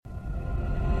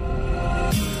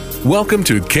Welcome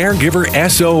to Caregiver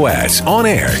SOS On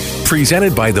Air,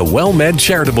 presented by the WellMed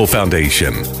Charitable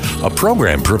Foundation, a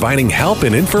program providing help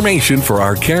and information for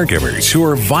our caregivers who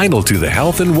are vital to the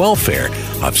health and welfare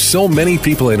of so many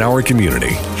people in our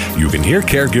community. You can hear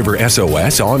Caregiver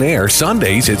SOS On Air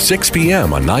Sundays at 6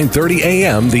 p.m. on 9:30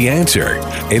 a.m. The Answer.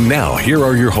 And now, here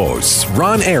are your hosts,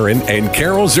 Ron Aaron and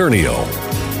Carol Zernial.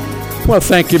 Well,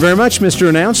 thank you very much, Mr.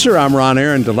 Announcer. I'm Ron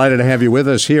Aaron. Delighted to have you with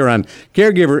us here on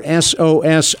Caregiver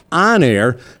SOS On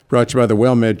Air, brought to you by the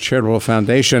WellMed Charitable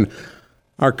Foundation.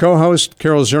 Our co-host,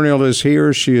 Carol Zernial, is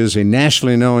here. She is a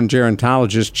nationally known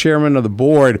gerontologist, chairman of the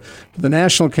board for the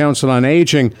National Council on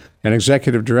Aging, and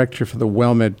executive director for the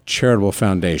WellMed Charitable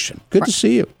Foundation. Good to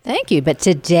see you. Thank you. But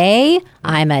today,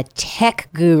 I'm a tech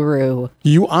guru.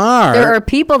 You are? There are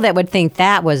people that would think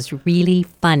that was really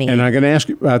funny. And I'm going to ask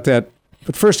you about that.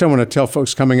 But first, I want to tell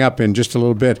folks coming up in just a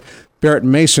little bit, Barrett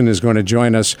Mason is going to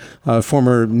join us, a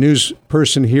former news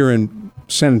person here in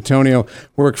San Antonio,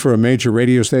 worked for a major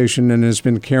radio station and has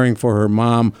been caring for her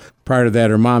mom. Prior to that,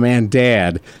 her mom and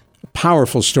dad.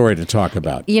 Powerful story to talk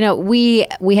about. You know, we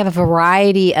have a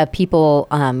variety of people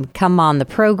come on the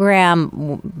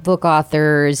program, book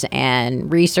authors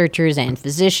and researchers and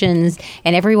physicians,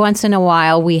 and every once in a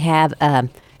while we have a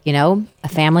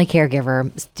family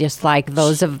caregiver, just like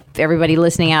those of everybody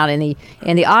listening out in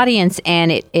the audience,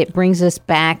 and it brings us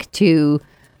back to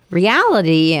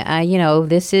reality.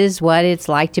 This is what it's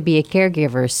like to be a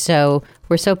caregiver. So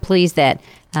we're so pleased that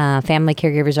family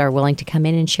caregivers are willing to come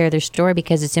in and share their story,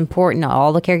 because it's important.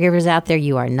 All the caregivers out there,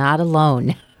 you are not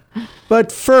alone.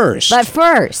 But first,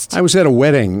 I was at a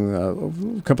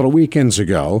wedding a couple of weekends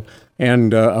ago,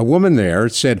 and a woman there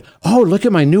said, "Oh, look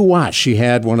at my new watch." She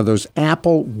had one of those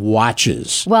Apple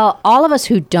Watches. Well, all of us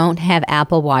who don't have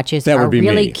Apple Watches that would be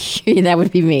me. That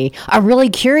would be me. Are really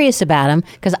curious about them,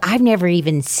 because I've never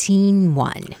even seen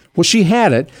one. Well, she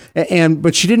had it,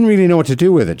 but she didn't really know what to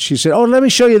do with it. She said, "Oh, let me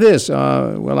show you this."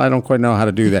 Well, I don't quite know how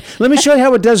to do that. Let me show you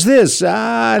how it does this.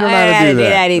 I don't know how to do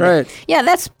that. Either. Right. Yeah,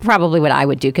 that's probably what I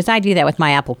would do, because I do that with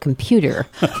my Apple computer.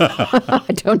 I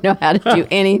don't know how to do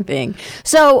anything.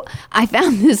 So I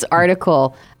found this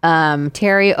article.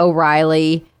 Terry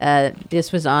O'Reilly.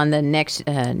 This was on the Next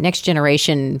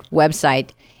Generation website,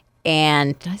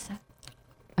 and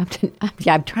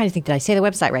I'm trying to think. Did I say the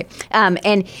website right?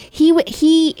 And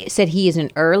he said he is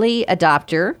an early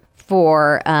adopter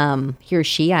for he or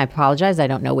she. I apologize. I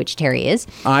don't know which Terry is.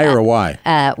 I or a Y?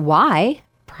 Y,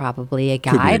 probably a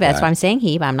guy. Could be a That's guy. why I'm saying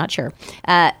he, but I'm not sure.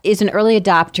 Is an early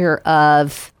adopter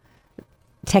of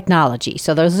technology.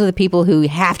 So those are the people who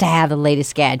have to have the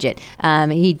latest gadget.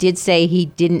 He did say he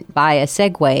didn't buy a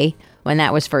Segway when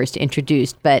that was first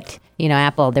introduced, but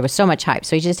Apple, there was so much hype,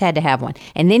 so he just had to have one.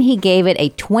 And then he gave it a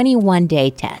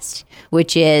 21-day test,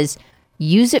 which is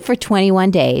use it for 21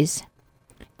 days,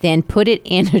 then put it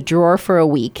in a drawer for a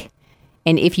week.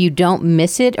 And if you don't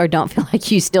miss it or don't feel like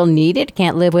you still need it,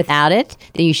 can't live without it,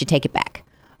 then you should take it back,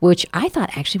 which I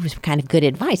thought actually was kind of good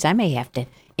advice. I may have to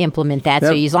implement that.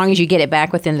 So as long as you get it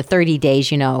back within the 30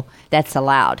 days, that's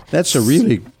allowed. That's a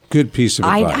really good piece of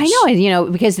advice. I know,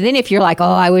 because then if you're like, oh,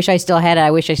 I wish I still had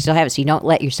it, so you don't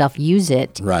let yourself use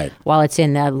it right while it's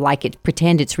in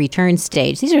pretend it's return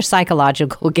stage. These are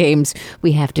psychological games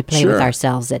we have to play with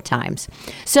ourselves at times.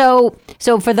 So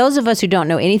for those of us who don't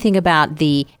know anything about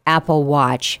the Apple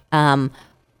Watch,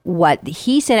 what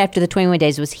he said after the 21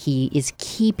 days was he is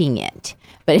keeping it.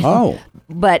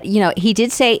 But he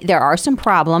did say there are some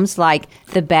problems, like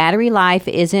the battery life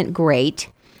isn't great.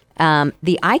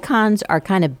 The icons are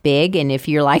kind of big, and if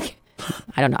you're like,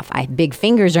 I don't know if I have big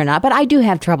fingers or not, but I do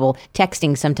have trouble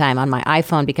texting sometime on my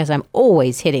iPhone because I'm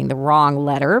always hitting the wrong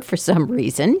letter for some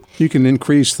reason. You can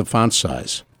increase the font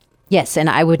size. Yes, and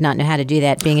I would not know how to do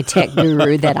that, being a tech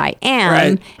guru that I am.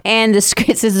 Right. And it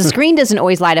says the screen doesn't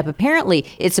always light up. Apparently,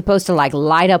 it's supposed to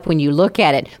light up when you look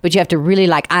at it, but you have to really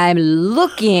I'm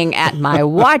looking at my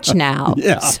watch now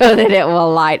so that it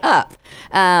will light up.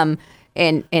 And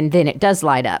then it does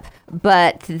light up.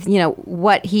 But,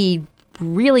 what he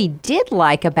really did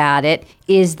like about it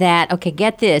is that, okay,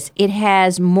 get this, it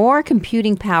has more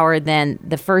computing power than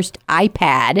the first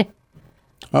iPad.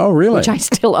 Oh, really? Which I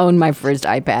still own my first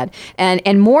iPad.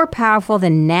 And more powerful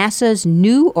than NASA's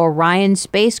new Orion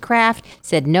spacecraft.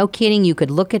 Said, no kidding, you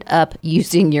could look it up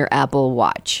using your Apple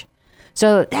Watch.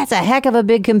 So that's a heck of a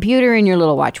big computer in your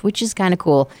little watch, which is kind of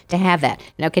cool to have that.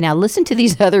 Okay, now listen to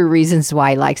these other reasons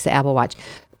why he likes the Apple Watch.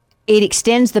 It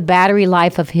extends the battery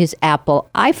life of his Apple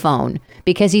iPhone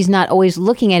because he's not always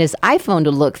looking at his iPhone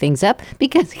to look things up,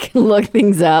 because he can look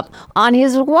things up on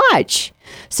his watch.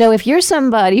 So if you're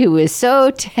somebody who is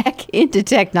so into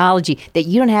technology that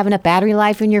you don't have enough battery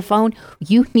life in your phone,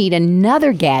 you need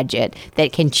another gadget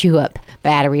that can chew up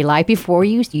battery life before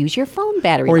you use your phone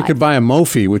battery life. Or you could buy a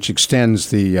Mophie, which extends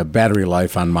the battery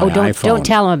life on my iPhone. Don't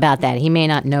tell him about that. He may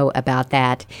not know about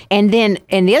that. And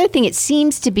the other thing, it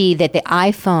seems to be that the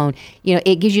iPhone,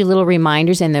 it gives you little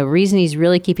reminders, and the reason he's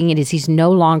really keeping it is he's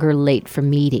no longer late for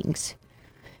meetings.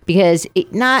 Because he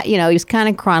was kind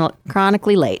of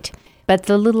chronically late. But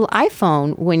the little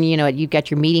iPhone, when you've got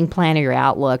your meeting plan or your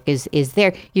Outlook is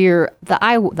there. The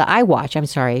iWatch. I'm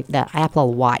sorry, the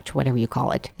Apple Watch, whatever you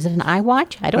call it. Is it an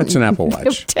iWatch? I don't. That's an Apple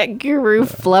Watch. Tech guru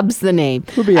flubs the name.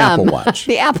 It would be Apple Watch.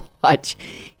 The Apple Watch.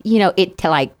 It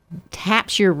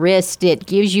taps your wrist. It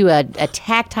gives you a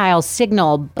tactile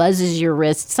signal, buzzes your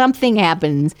wrist. Something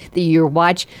happens that your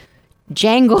watch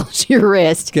jangles your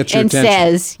wrist Gets your and attention.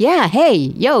 says, yeah, hey,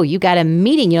 you got a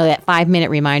meeting, that 5-minute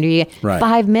reminder, you get Right.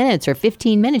 5 minutes or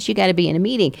 15 minutes, you got to be in a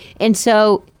meeting. And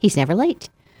so he's never late.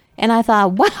 And I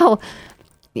thought, wow,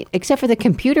 except for the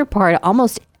computer part,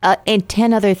 almost and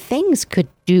 10 other things could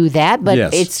do that, but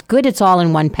Yes. it's good it's all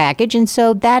in one package. And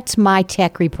so that's my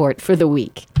tech report for the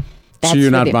week. So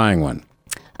you're not buying one?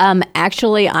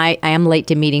 Actually, I am late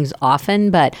to meetings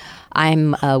often, but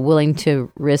I'm willing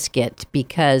to risk it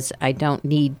because I don't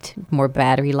need more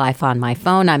battery life on my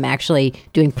phone. I'm actually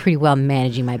doing pretty well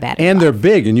managing my battery And life. they're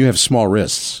big, and you have small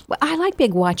wrists. Well, I like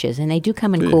big watches, and they do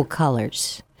come in cool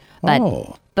colors.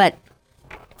 But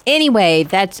anyway,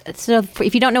 so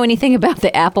if you don't know anything about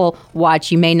the Apple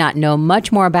Watch, you may not know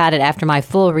much more about it after my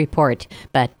full report,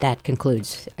 but that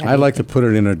concludes. I'd like to put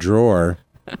it in a drawer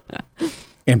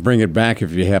and bring it back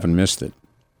if you haven't missed it.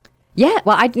 Yeah,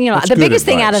 well, That's the good biggest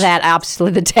thing out of advice. that,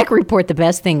 absolutely, the tech report, the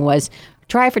best thing was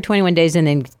try it for 21 days and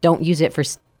then don't use it for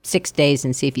 6 days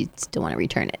and see if you still want to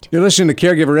return it. You're listening to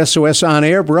Caregiver SOS On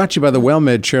Air, brought to you by the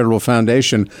WellMed Charitable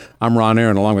Foundation. I'm Ron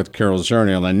Aaron, along with Carol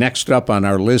Zernial. And next up on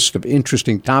our list of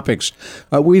interesting topics,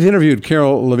 we've interviewed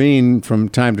Carol Levine from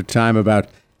time to time about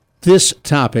this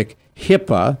topic,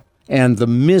 HIPAA, and the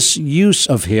misuse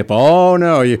of HIPAA. Oh,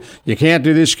 no, you can't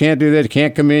do this, you can't do that, you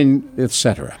can't come in,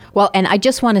 etc. Well, and I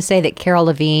just want to say that Carol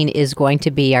Levine is going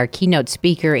to be our keynote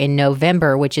speaker in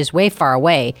November, which is way far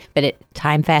away, but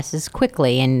time passes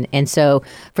quickly. And so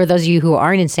for those of you who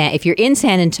aren't if you're in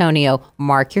San Antonio,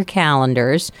 mark your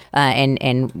calendars,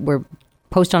 and we're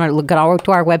post on go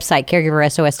to our website,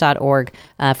 caregiversos.org,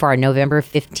 for our November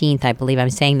 15th, I believe I'm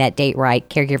saying that date right,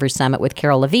 Caregiver Summit with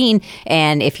Carol Levine.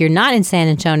 And if you're not in San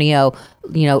Antonio,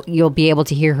 you'll be able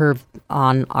to hear her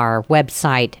on our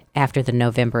website after the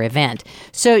November event.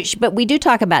 So, but we do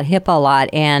talk about HIPAA a lot,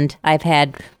 and I've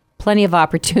had plenty of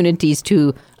opportunities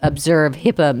to observe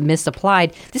HIPAA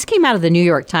misapplied. This came out of the New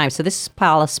York Times. So this is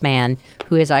Paula Smann,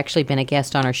 who has actually been a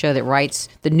guest on our show that writes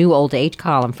the new old age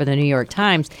column for the New York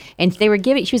Times. And she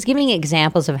was giving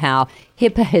examples of how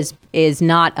HIPAA is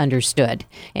not understood.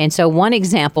 And so one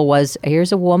example was,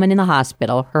 here's a woman in the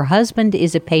hospital. Her husband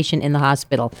is a patient in the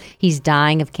hospital. He's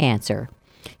dying of cancer.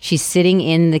 She's sitting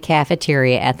in the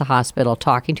cafeteria at the hospital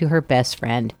talking to her best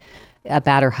friend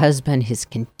about her husband, his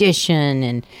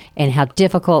condition, and how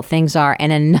difficult things are.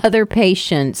 And another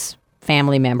patient's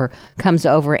family member comes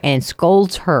over and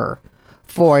scolds her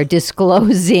for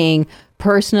disclosing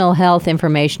personal health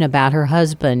information about her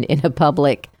husband in a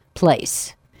public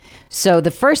place. So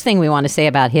the first thing we want to say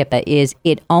about HIPAA is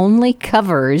it only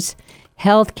covers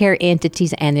healthcare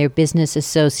entities and their business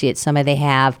associates, somebody they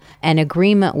have an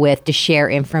agreement with to share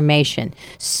information.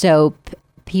 So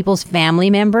people's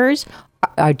family members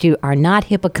are not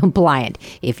HIPAA compliant.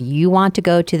 If you want to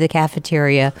go to the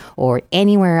cafeteria or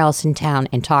anywhere else in town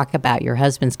and talk about your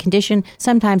husband's condition,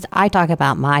 sometimes I talk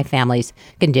about my family's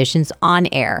conditions on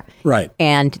air. Right.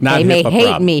 And Not they may HIPAA hate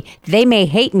problem. me. They may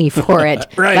hate me for it,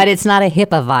 Right. but it's not a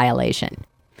HIPAA violation.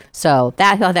 So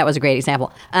I thought that was a great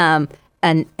example.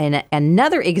 And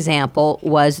another example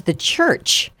was the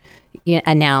church.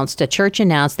 A church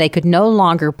announced they could no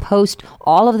longer post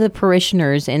all of the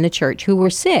parishioners in the church who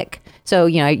were sick. So,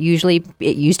 usually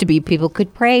it used to be people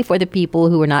could pray for the people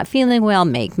who were not feeling well,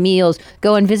 make meals,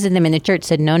 go and visit them. And the church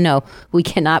said, no, we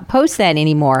cannot post that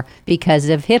anymore because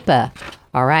of HIPAA.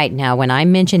 All right. Now, when I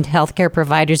mentioned healthcare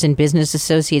providers and business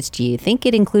associates, do you think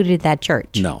it included that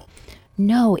church? No.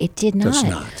 No, it did not. Does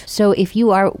not. So if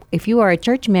you are a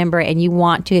church member and you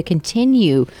want to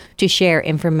continue to share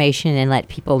information and let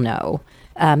people know,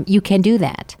 you can do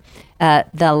that.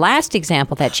 The last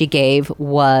example that she gave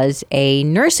was a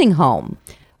nursing home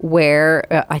where,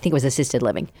 I think it was assisted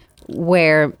living,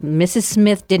 where Mrs.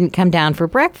 Smith didn't come down for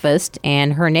breakfast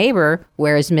and her neighbor,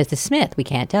 where is Mrs. Smith? We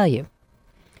can't tell you.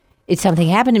 If something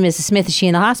happened to Mrs. Smith, is she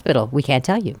in the hospital? We can't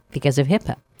tell you because of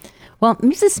HIPAA. Well,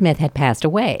 Mrs. Smith had passed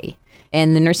away,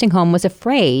 and the nursing home was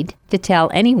afraid to tell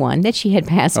anyone that she had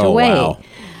passed away. Wow.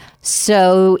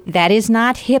 So that is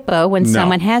not HIPAA when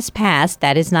someone has passed.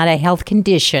 That is not a health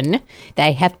condition.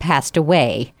 They have passed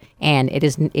away. And it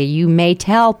is. You may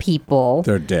tell people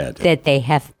They're dead. that they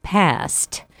have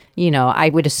passed. I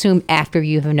would assume after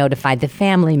you have notified the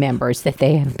family members that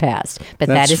they have passed. But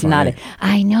That's that is funny. not.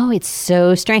 I know, it's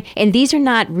so strange. And these are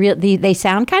not real. They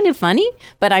sound kind of funny,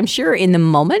 but I'm sure in the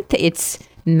moment it's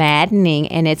maddening,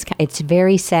 and it's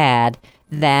very sad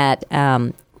that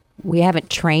we haven't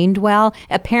trained well.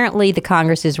 Apparently, the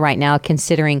Congress is right now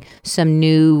considering some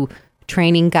new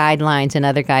training guidelines and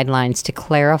other guidelines to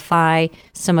clarify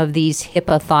some of these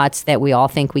HIPAA thoughts that we all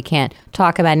think we can't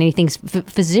talk about anything.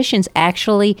 Physicians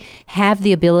actually have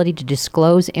the ability to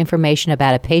disclose information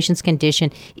about a patient's condition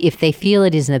if they feel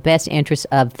it is in the best interest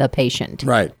of the patient.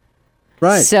 Right.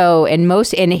 So, the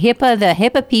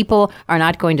HIPAA people are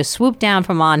not going to swoop down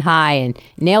from on high and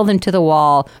nail them to the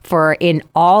wall for, in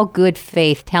all good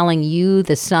faith, telling you,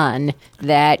 the son,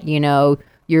 that,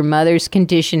 your mother's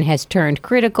condition has turned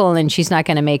critical and she's not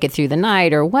going to make it through the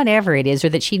night or whatever it is, or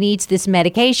that she needs this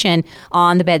medication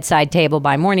on the bedside table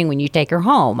by morning when you take her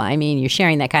home. I mean, you're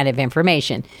sharing that kind of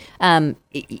information.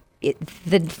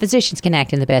 The physicians can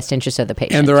act in the best interest of the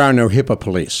patient. And there are no HIPAA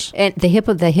police. And the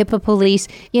HIPAA police,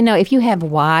 if you have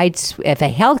if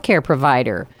a healthcare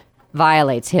provider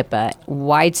violates HIPAA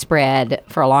widespread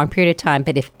for a long period of time,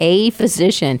 but if a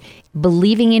physician,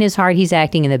 believing in his heart he's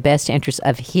acting in the best interest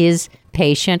of his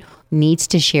patient, needs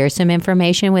to share some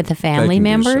information with the family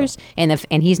members, and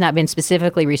he's not been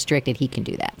specifically restricted, he can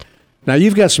do that. Now,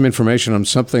 you've got some information on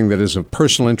something that is of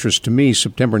personal interest to me.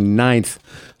 September 9th,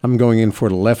 I'm going in for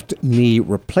left knee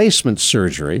replacement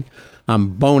surgery. I'm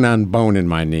bone on bone in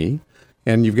my knee.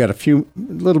 And you've got a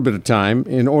little bit of time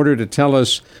in order to tell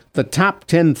us the top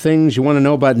 10 things you want to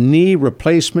know about knee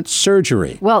replacement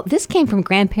surgery. Well, this came from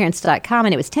grandparents.com,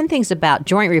 and it was 10 things about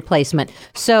joint replacement.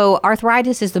 So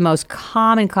arthritis is the most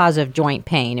common cause of joint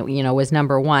pain, was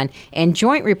number one. And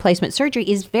joint replacement surgery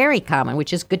is very common,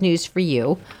 which is good news for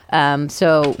you.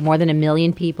 So more than 1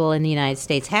 million people in the United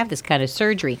States have this kind of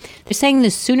surgery. They're saying the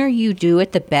sooner you do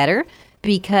it, the better.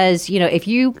 Because, if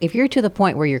you're to the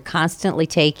point where you're constantly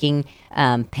taking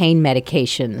pain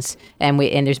medications, and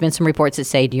there's been some reports that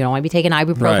say, do you don't want to be taking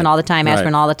ibuprofen all the time,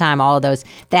 aspirin all the time, all of those,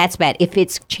 that's bad. If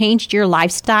it's changed your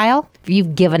lifestyle, if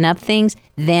you've given up things,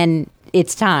 then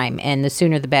it's time, and the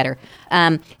sooner the better.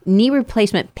 Knee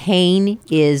replacement pain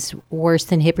is worse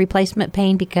than hip replacement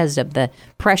pain because of the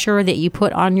pressure that you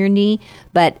put on your knee,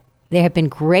 but there have been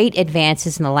great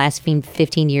advances in the last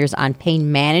 15 years on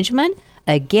pain management.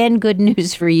 Again, good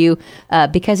news for you,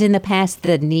 because in the past,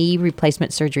 the knee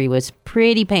replacement surgery was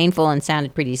pretty painful and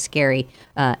sounded pretty scary,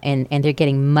 and they're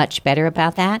getting much better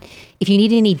about that. If you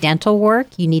need any dental work,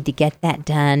 you need to get that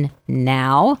done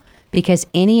now, because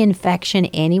any infection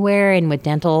anywhere, and with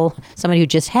dental, somebody who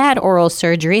just had oral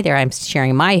surgery, there I'm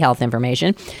sharing my health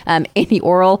information, any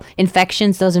oral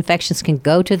infections, those infections can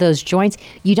go to those joints.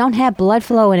 You don't have blood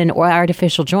flow in an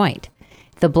artificial joint.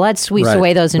 The blood sweeps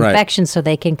away those infections so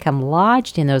they can come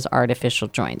lodged in those artificial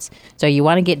joints. So you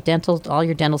want to get all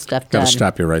your dental stuff done. Got to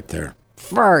stop you right there.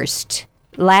 First.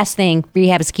 Last thing,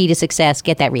 rehab is key to success.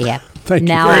 Get that rehab. Thank you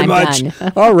very much.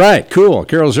 Done. All right, cool.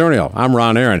 Carol Zernial. I'm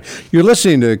Ron Aaron. You're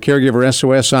listening to Caregiver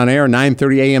SOS on air,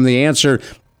 9:30 a.m. The Answer.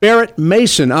 Barrett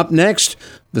Mason up next.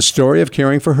 The story of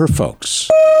caring for her folks.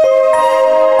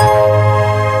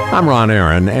 I'm Ron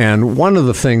Aaron, and one of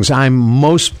the things I'm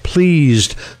most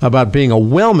pleased about being a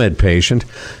WellMed patient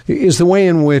is the way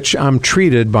in which I'm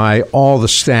treated by all the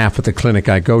staff at the clinic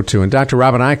I go to. And Dr.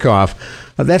 Robin Eichhoff,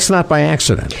 that's not by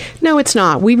accident. No, it's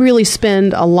not. We really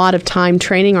spend a lot of time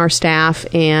training our staff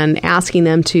and asking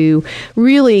them to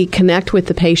really connect with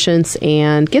the patients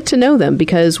and get to know them,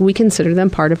 because we consider them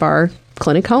part of our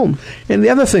clinic home. And the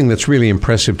other thing that's really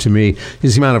impressive to me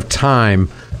is the amount of time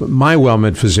my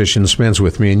WellMed physician spends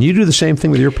with me, and you do the same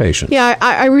thing with your patients. Yeah,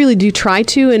 I really do try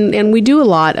to, and we do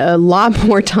a lot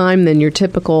more time than your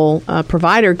typical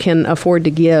provider can afford to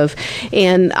give,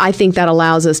 and I think that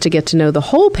allows us to get to know the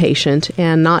whole patient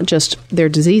and not just their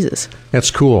diseases. That's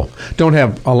cool. Don't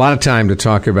have a lot of time to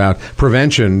talk about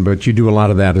prevention, but you do a lot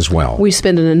of that as well. We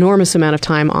spend an enormous amount of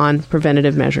time on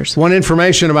preventative measures. Want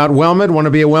information about WellMed? Want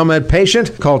to be a WellMed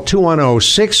patient? Call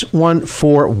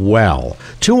 210-614-WELL.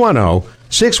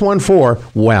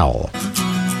 210-614-WELL.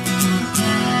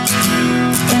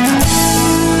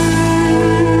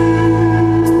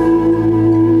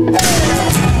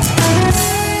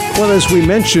 Well, as we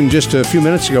mentioned just a few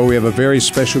minutes ago, we have a very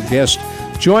special guest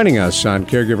joining us on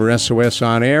Caregiver SOS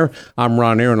On Air. I'm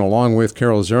Ron Aaron, along with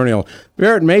Carol Zernial.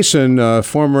 Barrett Mason,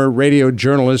 former radio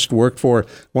journalist, worked for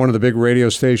one of the big radio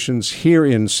stations here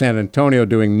in San Antonio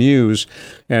doing news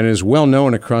and is well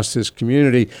known across this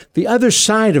community. The other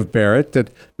side of Barrett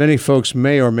that many folks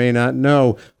may or may not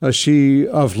know, she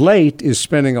of late is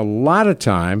spending a lot of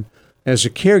time as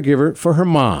a caregiver for her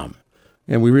mom.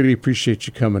 And we really appreciate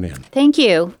you coming in. Thank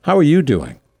you. How are you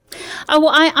doing? Oh,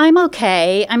 well, I'm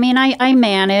okay. I mean, I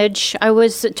manage. I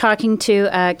was talking to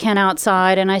Ken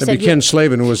outside, and I said... Ken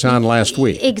Slavin, who was on last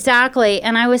week. Exactly.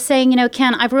 And I was saying,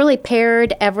 Ken, I've really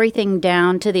pared everything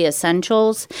down to the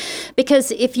essentials,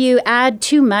 because if you add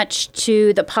too much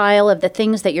to the pile of the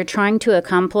things that you're trying to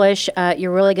accomplish,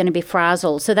 you're really going to be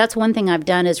frazzled. So that's one thing I've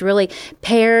done, is really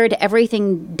pared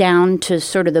everything down to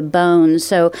sort of the bones,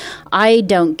 so I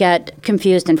don't get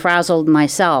confused and frazzled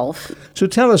myself. So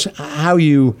tell us how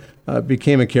you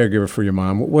became a caregiver for your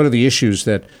mom. What are the issues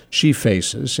that she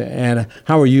faces, and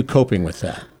how are you coping with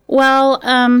that? Well,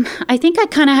 I think I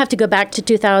kind of have to go back to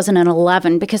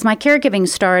 2011, because my caregiving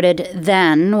started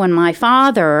then when my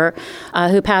father,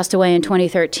 who passed away in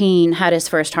 2013, had his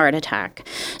first heart attack.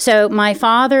 So my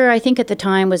father, I think at the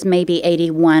time, was maybe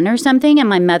 81 or something, and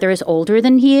my mother is older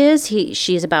than he is.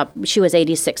 She was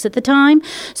 86 at the time.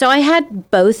 So I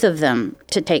had both of them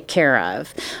to take care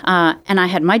of. And I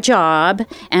had my job,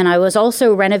 and I was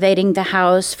also renovating the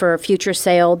house for a future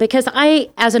sale, because I,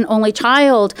 as an only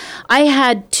child, I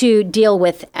had to deal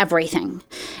with everything.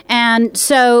 And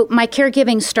so my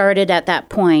caregiving started at that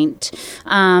point.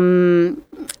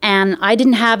 And I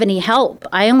didn't have any help.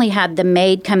 I only had the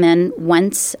maid come in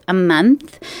once a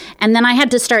month. And then I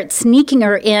had to start sneaking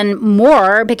her in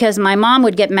more, because my mom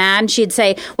would get mad. And she'd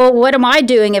say, well, what am I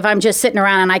doing if I'm just sitting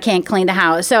around and I can't clean the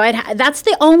house? So that's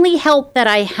the only help that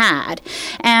I had.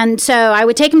 And so I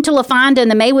would take him to La Fonda,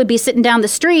 and the maid would be sitting down the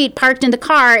street, parked in the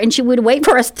car, and she would wait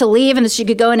for us to leave, and she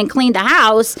could go in and clean the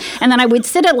house. And then I would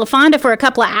sit at La Fonda for a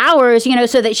couple of hours,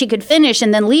 so that she could finish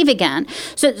and then leave again.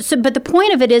 But the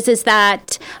point of it is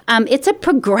that it's a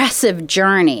progressive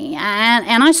journey.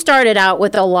 And I started out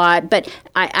with a lot, but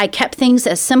I kept things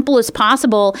as simple as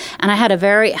possible. And I had a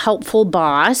very helpful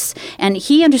boss, and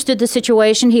he understood the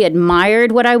situation. He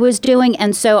admired what I was doing.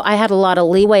 And so I had a lot of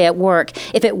leeway at work.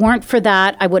 If it weren't for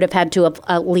that, I would have had to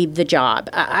leave the job.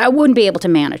 I wouldn't be able to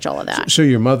manage all of that. So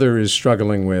your mother is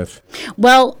struggling with?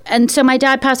 Well, and so my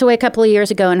dad passed away a couple of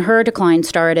years ago, and her decline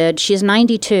started. She's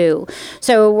 92.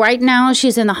 So right now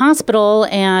she's in the hospital,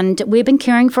 and we've been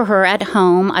caring for her at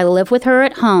home. I live with her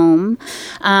at home.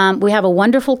 We have a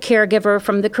wonderful caregiver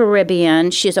from the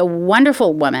Caribbean. She's a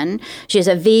wonderful woman. She's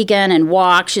a vegan and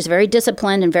walks. She's very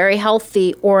disciplined and very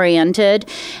healthy oriented.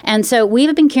 And so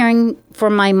we've been caring for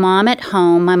my mom at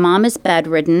home. My mom is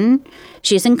bedridden.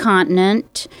 She's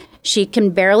incontinent. She can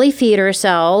barely feed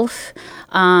herself.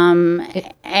 And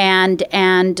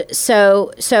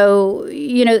so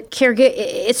caregiving,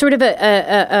 it's sort of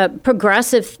a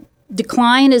progressive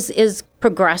decline is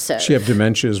progressive. She have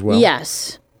dementia as well?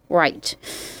 Yes, right.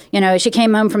 She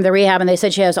came home from the rehab, and they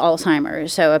said she has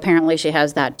Alzheimer's, so apparently she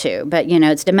has that too. But,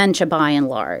 it's dementia by and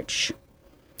large.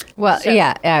 Well,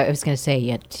 yeah, I was going to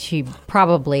say, she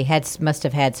probably must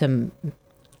have had some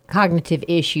cognitive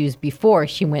issues before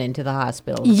she went into the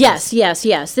hospital. Yes.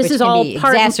 This is all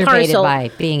part and parcel. Exacerbated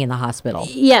by being in the hospital.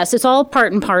 Yes, it's all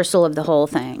part and parcel of the whole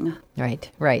thing.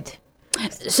 Right.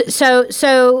 So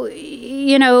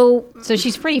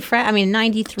she's pretty fragile. I mean,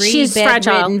 93. She's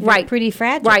fragile, right? Pretty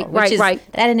fragile, right.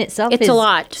 That in itself is a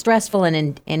lot stressful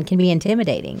and can be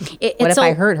intimidating. What if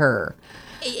I hurt her?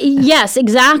 Yes,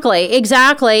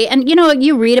 exactly. And,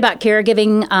 you read about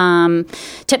caregiving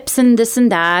tips and this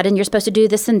and that, and you're supposed to do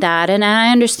this and that, and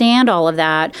I understand all of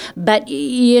that. But,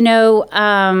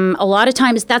 a lot of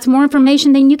times that's more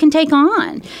information than you can take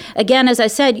on. Again, as I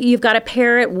said, you've got to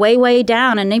pare it way, way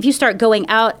down. And if you start going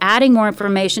out, adding more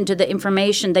information to the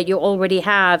information that you already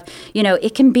have,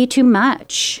 it can be too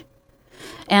much.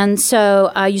 And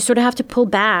so you sort of have to pull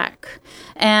back.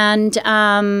 And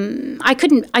I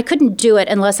couldn't do it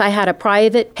unless I had a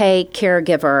private pay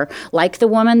caregiver like the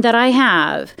woman that I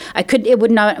have. It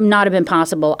would not have been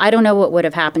possible. I don't know what would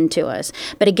have happened to us.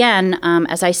 But again,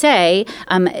 as I say,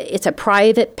 it's a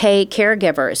private pay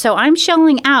caregiver. So I'm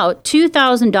shelling out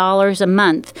 $2,000 a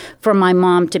month for my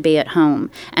mom to be at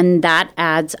home, and that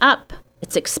adds up.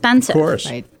 It's expensive. Of course.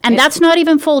 Right. And that's not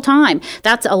even full time.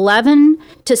 That's 11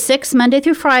 to 6 Monday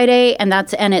through Friday, and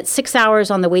it's 6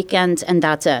 hours on the weekends, and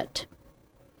that's it.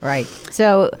 Right.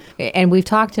 So, and we've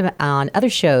talked on other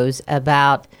shows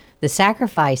about the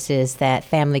sacrifices that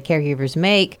family caregivers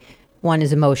make. One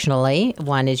is emotionally,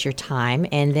 one is your time,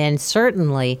 and then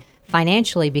certainly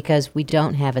financially, because we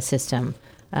don't have a system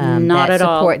Not at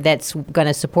all. That's going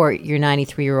to support your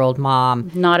 93-year-old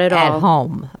mom. Not at at all.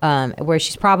 home, where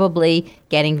she's probably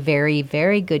getting very,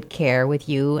 very good care with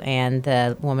you and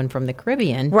the woman from the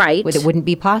Caribbean. Right. It wouldn't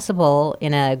be possible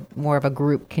in a more of a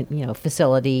group,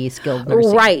 facility, skilled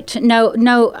nursing. Right.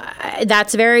 No,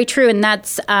 that's very true. And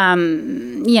that's,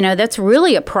 that's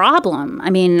really a problem. I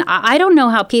mean, I don't know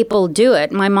how people do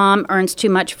it. My mom earns too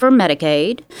much for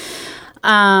Medicaid.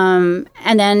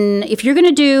 And then if you're going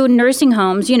to do nursing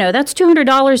homes, that's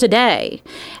 $200 a day.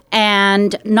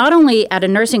 And not only at a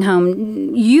nursing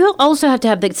home, you also have to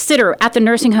have the sitter at the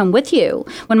nursing home with you.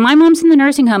 When my mom's in the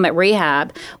nursing home at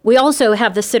rehab, we also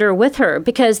have the sitter with her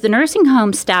because the nursing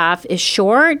home staff is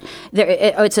short.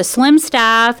 It's a slim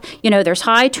staff. There's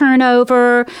high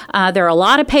turnover. There are a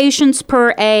lot of patients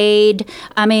per aide.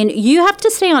 I mean, you have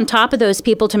to stay on top of those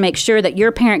people to make sure that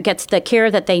your parent gets the care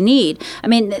that they need. I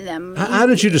mean, how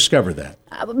did you discover that?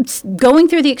 Going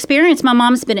through the experience, my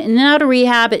mom's been in and out of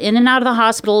rehab, in and out of the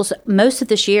hospitals most of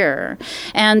this year.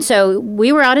 And so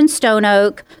we were out in Stone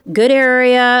Oak, good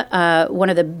area, one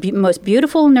of the most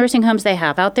beautiful nursing homes they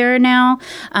have out there now.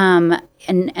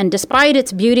 And despite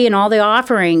its beauty and all the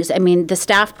offerings, I mean, the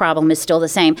staff problem is still the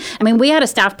same. I mean, we had a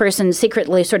staff person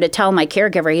secretly sort of tell my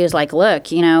caregiver, he was like, look,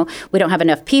 we don't have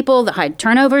enough people. The high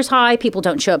turnover is high. People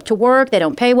don't show up to work. They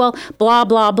don't pay well, blah,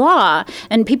 blah, blah.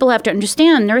 And people have to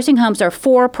understand nursing homes are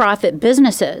for-profit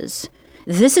businesses.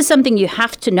 This is something you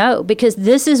have to know because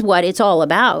this is what it's all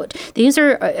about. These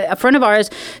are a friend of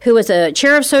ours who was a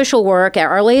chair of social work at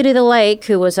Our Lady of the Lake,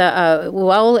 who was a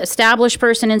well-established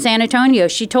person in San Antonio.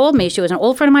 She told me, she was an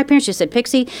old friend of my parents, she said,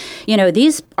 Pixie,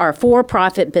 these are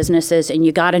for-profit businesses and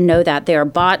you got to know that. They are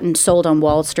bought and sold on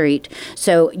Wall Street.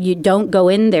 So you don't go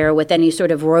in there with any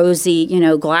sort of rosy,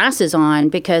 glasses on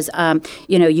because,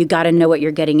 you got to know what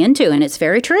you're getting into. And it's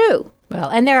very true. Well,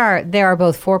 and there are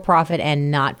both for-profit and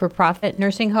not-for-profit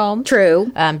nursing homes. True.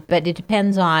 But it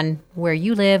depends on where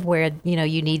you live, where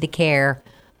you need the care.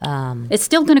 It's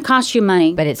still going to cost you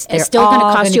money, but it's still going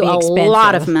to cost you a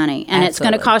lot of money, and Absolutely. It's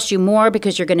going to cost you more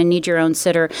because you're going to need your own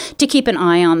sitter to keep an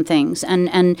eye on things.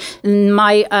 And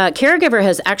my caregiver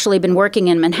has actually been working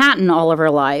in Manhattan all of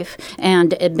her life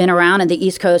and had been around in the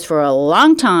East Coast for a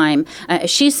long time.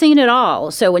 She's seen it all.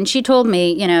 So when she told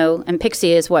me, and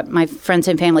Pixie is what my friends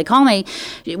and family call me,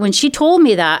 when she told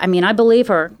me that, I mean, I believe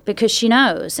her because she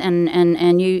knows, and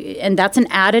that's an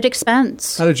added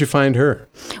expense. How did you find her?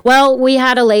 Well, we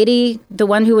had a lady, the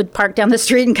one who would park down the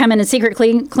street and come in and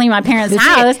secretly clean my parents'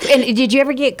 house. And did you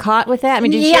ever get caught with that? I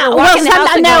mean, did you yeah, ever walk in the house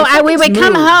and go, we would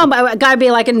come home. I got to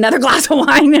be like another glass of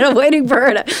wine, waiting for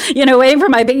her to, waiting for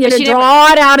my,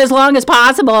 draw it out as long as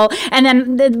possible. And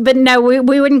then, but no, we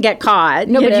wouldn't get caught.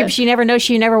 No, but she never knows.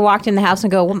 She never walked in the house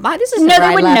and go, well, this is no,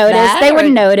 they wouldn't notice. They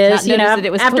wouldn't notice. That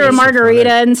it was after a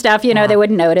margarita and stuff, they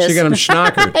wouldn't notice. She got them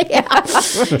schnockered.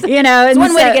 It's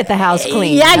one way to get the house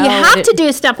clean. Yeah, you have to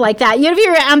do stuff like that. If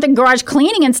you're out in the garage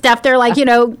cleaning and stuff, they're like,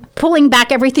 pulling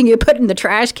back everything you put in the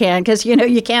trash can because,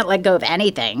 you can't let go of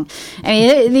anything. I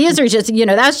mean, these are just,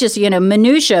 that's just,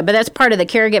 minutia, but that's part of the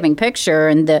caregiving picture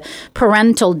and the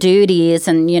parental duties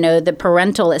and, the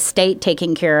parental estate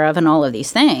taken care of and all of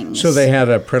these things. So they had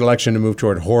a predilection to move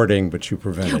toward hoarding, but you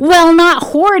prevented. Well, not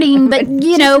hoarding, but,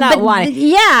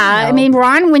 yeah. I mean,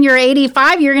 Ron, when you're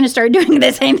 85, you're going to start doing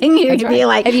the same thing. You're going to be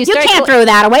like, you can't throw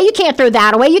that away. You can't throw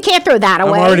that away. You can't throw that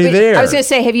away. I'm already there. I was going to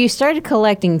say, have you started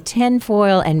collecting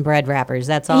tinfoil and bread wrappers?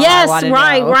 That's all yes, I want to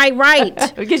know.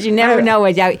 Right. Because you never know.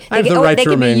 They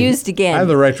can be used again. I have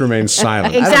the right to remain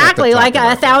silent. Exactly, like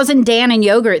 1,000 Dan and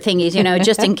yogurt thingies,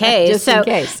 just in case. In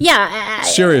case. Yeah.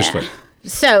 Seriously.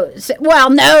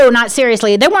 Well, no, not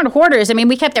seriously. They weren't hoarders. I mean,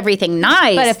 we kept everything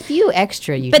nice. But a few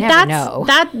extra, never know.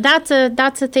 That's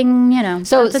a thing,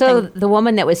 So the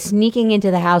woman that was sneaking into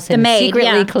the house and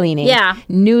secretly cleaning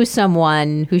knew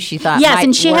someone who she thought might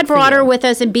and she work had brought for her you. with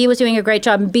us, and B was doing a great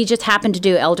job, and B just happened to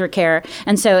do elder care.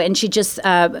 And she just,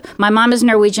 my mom is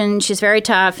Norwegian, she's very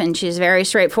tough, and she's very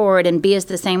straightforward, and B is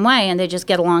the same way, and they just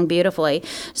get along beautifully.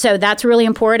 So that's really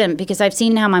important, because I've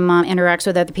seen how my mom interacts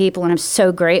with other people, and I'm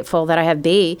so grateful that I have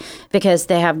B, because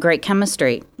they have great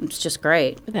chemistry. It's just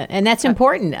great. And that's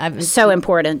important. So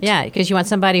important. Yeah, because you want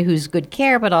somebody who's good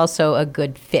care, but also a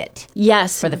good fit.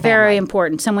 Yes, for the very family.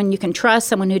 important. Someone you can trust,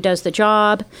 someone who does the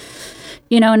job.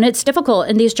 And it's difficult,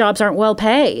 and these jobs aren't well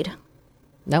paid.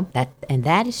 No,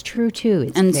 that is true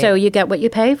too. So you get what you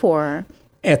pay for.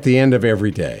 At the end of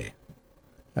every day,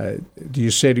 do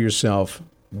you say to yourself,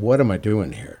 what am I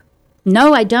doing here?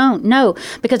 No, I don't. No,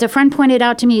 because a friend pointed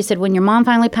out to me, he said, when your mom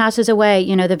finally passes away,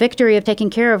 the victory of taking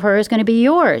care of her is going to be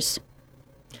yours.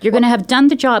 You're going to have done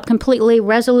the job completely,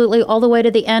 resolutely, all the way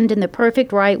to the end in the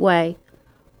perfect right way.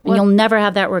 And you'll never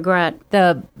have that regret.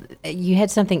 You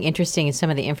had something interesting in some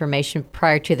of the information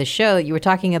prior to the show. You were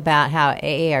talking about how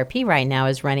AARP right now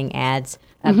is running ads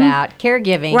about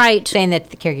caregiving, right? Saying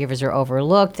that the caregivers are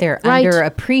overlooked, they're right.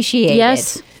 underappreciated.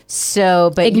 Yes.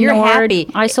 So, but Ignored, you're happy,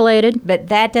 isolated. But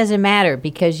that doesn't matter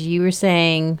because you were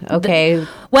saying, okay.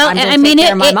 Well, I mean,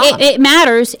 it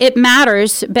matters. It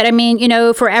matters. But I mean,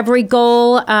 for every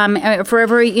goal, for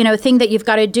every thing that you've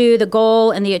got to do, the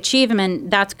goal and the achievement,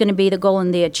 that's going to be the goal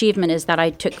and the achievement is that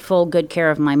I took full good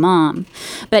care of my mom.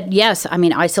 But yes, I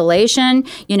mean, isolation.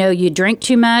 You drink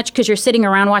too much because you're sitting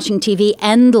around watching TV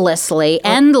endlessly.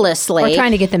 Or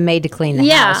trying to get the maid to clean the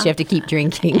house. You have to keep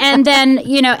drinking. And then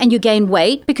and you gain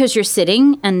weight because you're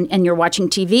sitting and you're watching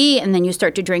TV, and then you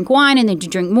start to drink wine, and then you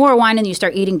drink more wine, and you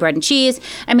start eating bread and cheese.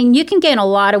 I mean, you can gain a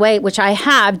lot of weight, which I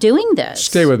have doing this.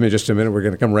 Stay with me just a minute. We're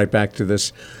going to come right back to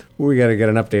this. We got to get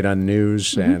an update on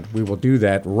news, and we will do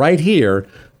that right here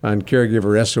on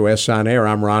Caregiver SOS On Air.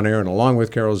 I'm Ron Aaron, along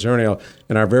with Carol Zernial,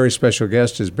 and our very special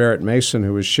guest is Barrett Mason,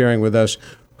 who is sharing with us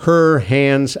her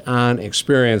hands-on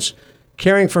experience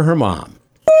caring for her mom.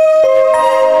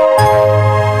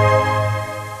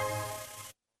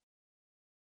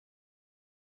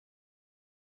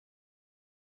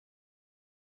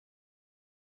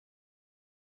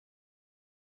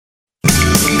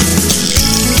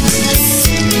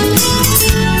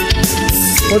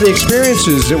 Well, the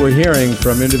experiences that we're hearing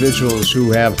from individuals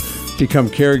who have become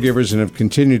caregivers and have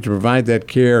continued to provide that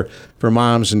care for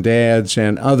moms and dads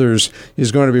and others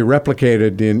is going to be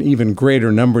replicated in even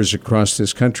greater numbers across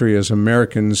this country as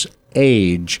Americans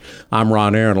age. I'm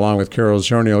Ron Aaron, along with Carol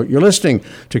Zernial. You're listening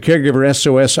to Caregiver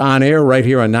SOS On Air right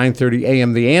here on 930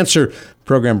 AM. The Answer,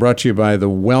 program brought to you by the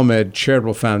WellMed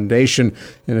Charitable Foundation.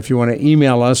 And if you want to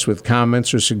email us with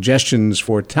comments or suggestions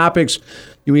for topics,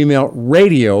 you email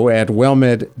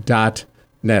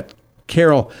radio@wellmed.net.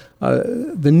 Carol,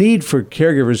 the need for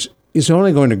caregivers is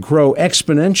only going to grow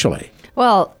exponentially.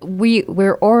 Well,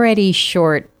 we're already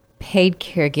short paid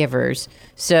caregivers.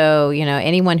 So,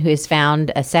 anyone who has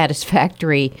found a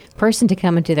satisfactory person to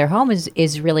come into their home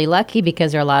is really lucky,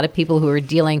 because there are a lot of people who are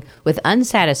dealing with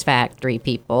unsatisfactory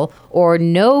people or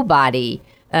nobody.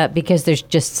 Because there's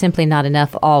just simply not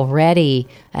enough already.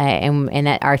 And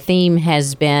that our theme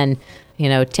has been,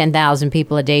 10,000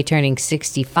 people a day turning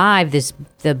 65,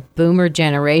 the boomer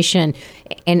generation.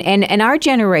 And our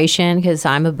generation, because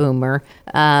I'm a boomer,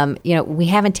 we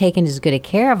haven't taken as good a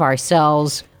care of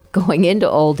ourselves going into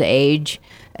old age.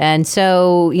 And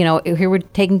so, here we're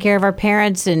taking care of our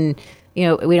parents, and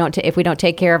if we don't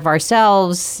take care of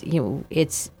ourselves,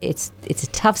 it's a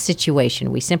tough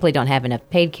situation. We simply don't have enough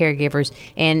paid caregivers.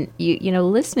 And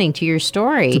listening to your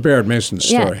story, to Barrett Mason's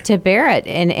story, to Barrett,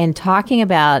 and talking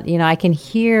about, I can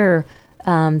hear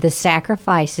the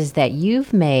sacrifices that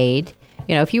you've made.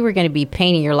 If you were going to be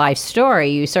painting your life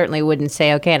story, you certainly wouldn't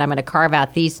say, okay, and I'm going to carve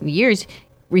out these years.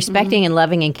 Respecting and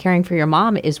loving and caring for your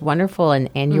mom is wonderful,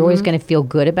 and you're always going to feel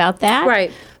good about that.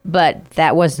 Right. But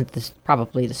that wasn't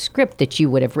probably the script that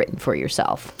you would have written for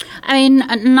yourself. I mean,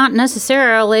 not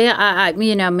necessarily. I'm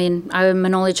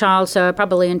an only child, so I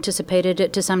probably anticipated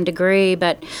it to some degree.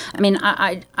 But I mean,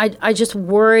 I just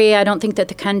worry. I don't think that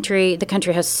the country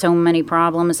has so many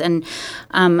problems, and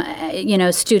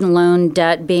student loan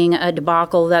debt being a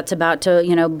debacle that's about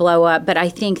to blow up. But I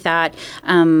think that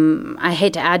I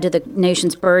hate to add to the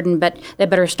nation's burden, but they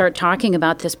better start talking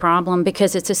about this problem,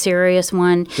 because it's a serious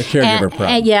one. The caregiver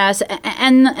problem. Yes,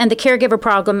 and the caregiver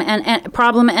problem,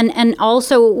 and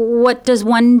also what does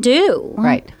one do?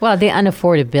 Right. Well, the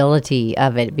unaffordability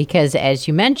of it, because as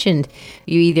you mentioned,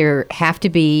 you either have to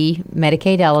be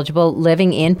Medicaid eligible,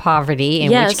 living in poverty,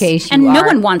 in which case you are. And no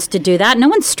one wants to do that. No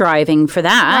one's striving for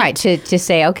that. Right. To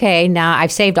say, okay, now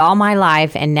I've saved all my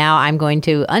life, and now I'm going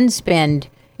to unspend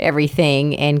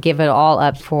everything and give it all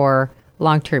up for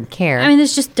long-term care. I mean,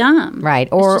 it's just dumb. Right.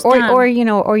 Or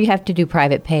you have to do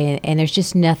private pay, and there's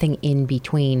just nothing in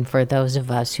between for those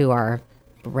of us who are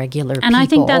regular people. And I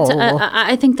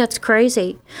think that's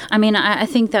crazy. I mean, I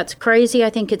think that's crazy. I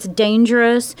think it's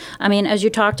dangerous. I mean, as you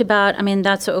talked about, I mean,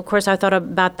 that's, of course, I thought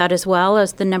about that as well,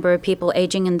 as the number of people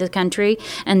aging in the country,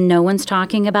 and no one's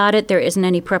talking about it. There isn't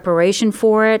any preparation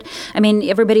for it. I mean,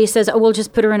 everybody says, oh, we'll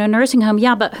just put her in a nursing home.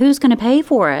 Yeah, but who's going to pay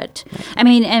for it? I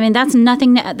mean,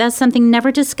 that's something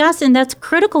never discussed, and that's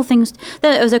critical things.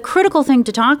 That was a critical thing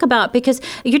to talk about, because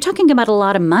you're talking about a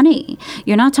lot of money.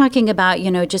 You're not talking about,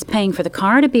 just paying for the car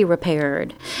are to be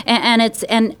repaired. And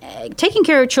taking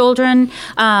care of children,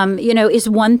 is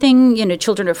one thing.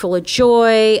 Children are full of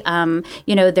joy.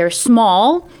 They're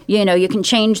small. You can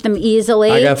change them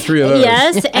easily. I got 3 of those.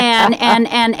 Yes, and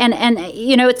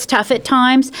it's tough at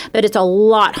times, but it's a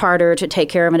lot harder to take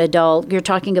care of an adult. You're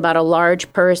talking about a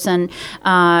large person.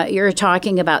 You're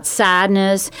talking about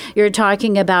sadness. You're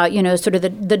talking about sort of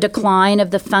the decline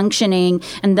of the functioning,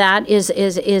 and that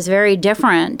is very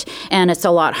different, and it's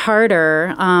a lot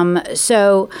harder. It's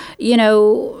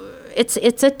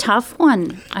a tough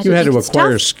one. You had to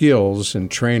acquire skills and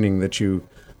training that you,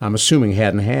 I'm assuming,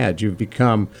 hadn't had. You've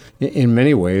become, in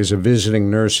many ways, a visiting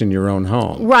nurse in your own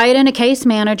home. Right, and a case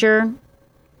manager.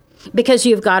 Because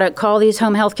you've got to call these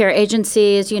home health care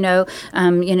agencies,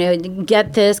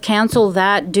 get this, cancel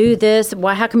that, do this.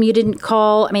 Why? How come you didn't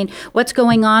call? I mean, what's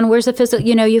going on? Where's the physical?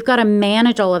 You've got to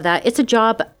manage all of that. It's a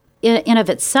job in of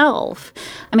itself.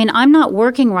 I mean, I'm not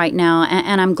working right now,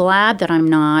 and I'm glad that I'm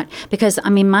not, because,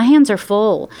 my hands are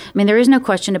full. There is no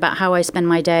question about how I spend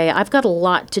my day. I've got a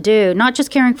lot to do, not just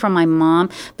caring for my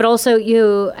mom, but also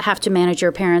you have to manage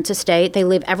your parents' estate. They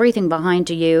leave everything behind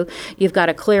to you. You've got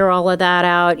to clear all of that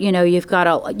out. You've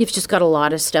just got a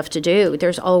lot of stuff to do.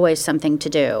 There's always something to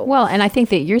do. Well, and I think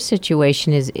that your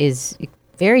situation is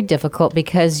very difficult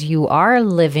because you are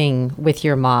living with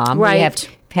your mom. Right. We have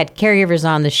had caregivers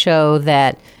on the show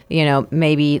that,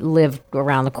 maybe live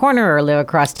around the corner or live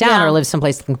across town or live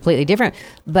someplace completely different.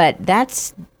 But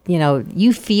that's,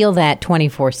 you feel that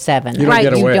 24/7. You don't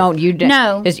get away. You don't.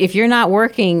 No. If you're not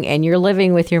working and you're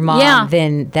living with your mom,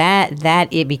 then that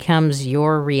it becomes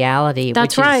your reality.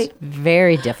 That's which right. Is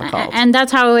very difficult. And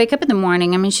that's how I wake up in the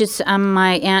morning. She's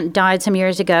my aunt died some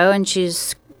years ago, and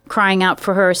she's crying out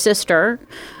for her sister.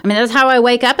 That's how I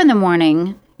wake up in the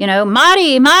morning.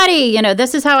 Marty,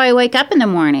 this is how I wake up in the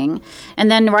morning. And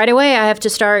then right away I have to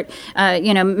start,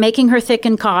 making her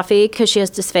thickened coffee because she has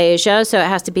dysphagia, so it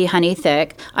has to be honey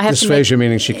thick. Dysphagia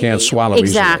meaning she can't swallow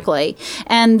exactly. easily.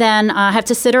 And then I have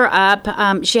to sit her up.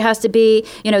 She has to be,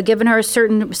 given her a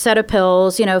certain set of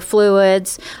pills,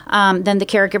 fluids. Then the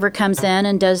caregiver comes in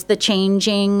and does the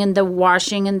changing and the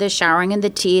washing and the showering and the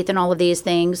teeth and all of these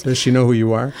things. Does she know who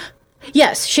you are?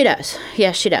 Yes, she does.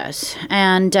 Yes, she does.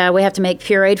 And we have to make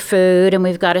pureed food, and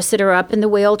we've got to sit her up in the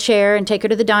wheelchair and take her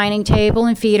to the dining table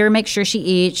and feed her, make sure she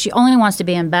eats. She only wants to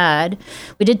be in bed.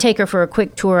 We did take her for a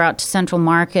quick tour out to Central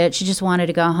Market. She just wanted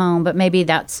to go home, but maybe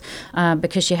that's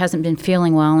because she hasn't been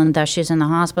feeling well, and thus she's in the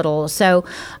hospital. So,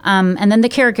 and then the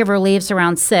caregiver leaves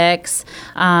around 6,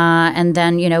 and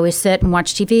then, we sit and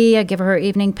watch TV. I give her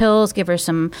evening pills, give her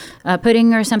some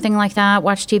pudding or something like that,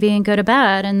 watch TV and go to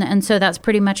bed. And so that's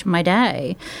pretty much my day.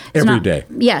 Every day?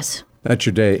 Yes. That's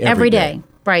your day every day.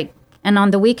 Right. And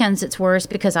on the weekends, it's worse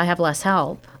because I have less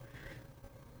help.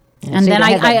 And so then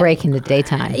I have that break in the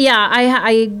daytime. Yeah,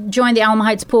 I joined the Alma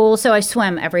Heights pool, so I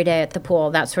swim every day at the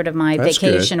pool. That's sort of my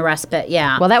vacation respite.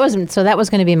 Yeah. Well, that was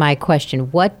going to be my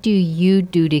question. What do you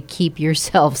do to keep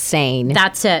yourself sane?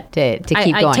 That's it. To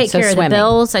keep going. I take care swimming. of the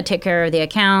bills. I take care of the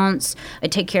accounts. I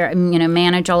take care,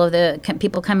 manage all of the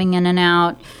people coming in and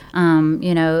out.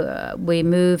 We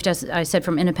moved, as I said,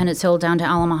 from Independence Hill down to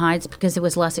Alma Heights because it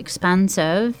was less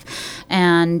expensive,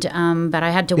 and but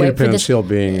I had to wait for this. Independence Hill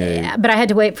being but I had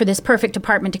to wait for this perfect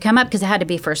apartment to come up because it had to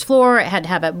be first floor. It had to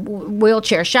have a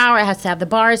wheelchair shower. It has to have the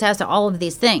bars. It has to all of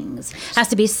these things. It has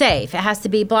to be safe. It has to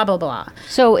be blah blah blah.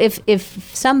 So if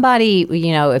somebody,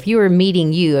 if you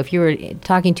were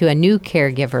talking to a new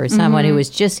caregiver, someone who was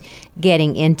just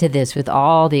getting into this with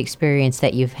all the experience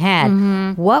that you've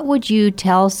had, what would you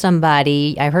tell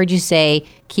somebody? I've heard you say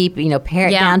pare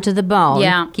it down to the bone.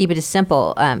 Yeah. Keep it as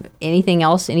simple. Anything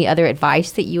else? Any other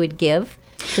advice that you would give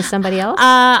to somebody else?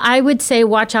 I would say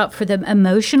watch out for the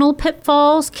emotional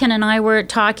pitfalls. Ken and I were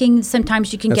talking.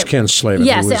 Sometimes you can That's get... Ken Slater.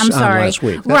 Yes, who was I'm sorry. On last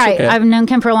week. That's right. Okay. I've known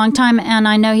Ken for a long time, and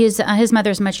I know his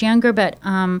mother's much younger, but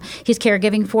he's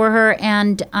caregiving for her,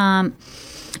 and...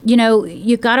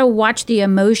 you got to watch the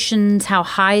emotions, how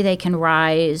high they can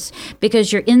rise,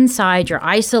 because you're inside, you're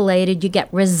isolated, you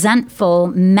get resentful,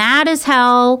 mad as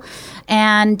hell,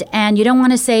 and you don't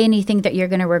want to say anything that you're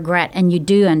going to regret, and you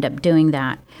do end up doing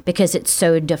that because it's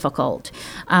so difficult.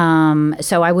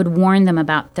 So I would warn them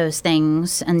about those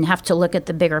things and have to look at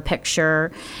the bigger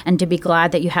picture and to be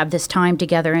glad that you have this time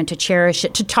together and to cherish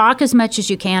it, to talk as much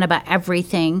as you can about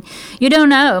everything. You don't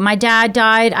know. My dad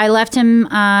died. I left him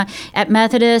at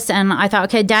Methodist, and I thought,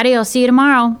 okay, Daddy, I'll see you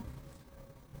tomorrow.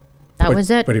 That was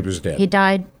it. But he was dead. He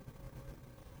died.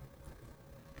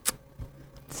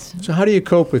 So how do you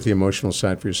cope with the emotional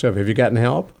side for yourself? Have you gotten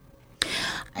help?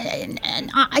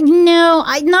 No,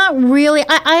 not really.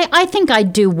 I think I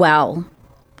do well.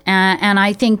 And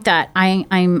I think that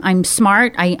I'm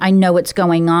smart. I know what's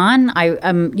going on.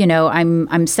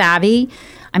 I'm savvy.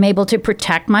 I'm able to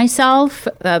protect myself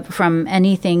from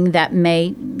anything that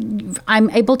may. I'm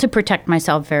able to protect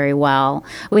myself very well.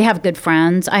 We have good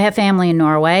friends. I have family in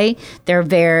Norway. They're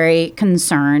very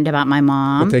concerned about my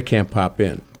mom. But they can't pop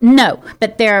in. No,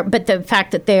 but the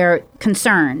fact that they're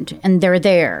concerned and they're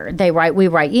there. We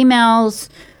write emails.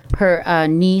 Her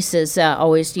niece is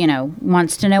always,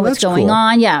 wants to know what's going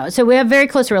on. Yeah. So we have a very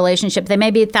close relationship. They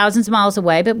may be thousands of miles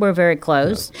away, but we're very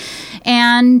close.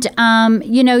 Yeah. And,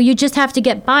 you just have to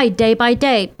get by day by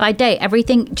day by day.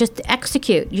 Everything, just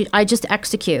execute. I just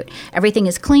execute. Everything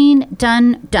is clean,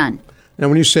 done. Now,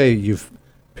 when you say you've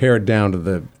pared down to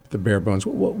the bare bones,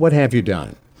 what have you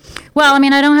done? Well,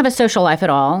 I don't have a social life at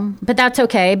all, but that's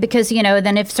okay because,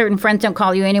 then if certain friends don't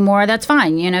call you anymore, that's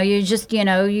fine. You just,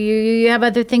 you have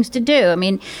other things to do.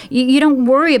 You don't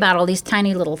worry about all these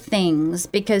tiny little things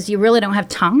because you really don't have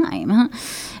time.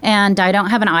 And I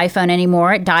don't have an iPhone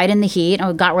anymore. It died in the heat.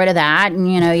 I got rid of that.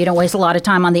 And, you don't waste a lot of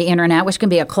time on the internet, which can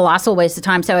be a colossal waste of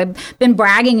time. So I've been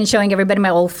bragging and showing everybody my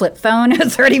old flip phone.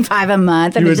 It's $35 a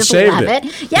month. And I just love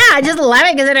it. Yeah, I just love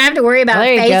it because I don't have to worry about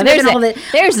Facebook and all that.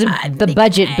 There's the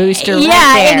budget booster yeah,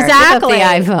 right there. Exactly. Pick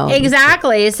up the iPhone.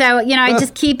 Exactly. So, I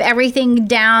just keep everything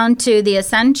down to the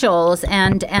essentials.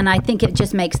 And I think it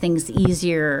just makes things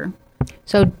easier.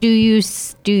 So do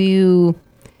you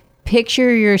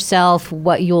picture yourself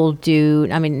what you'll do?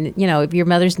 If your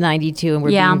mother's 92 and we're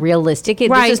being realistic,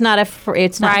 this is not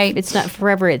it's not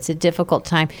forever. It's a difficult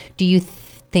time. Do you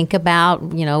think about,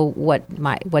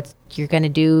 what you're going to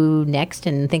do next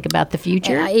and think about the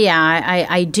future?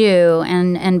 I do.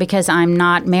 And because I'm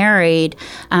not married,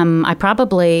 I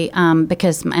probably,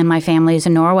 because my family is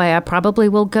in Norway, I probably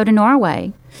will go to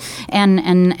Norway.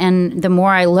 And the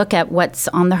more I look at what's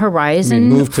on the horizon.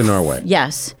 You move to Norway?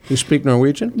 Yes. You speak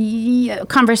Norwegian? Yeah,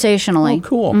 conversationally. Oh,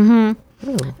 cool. Mm-hmm.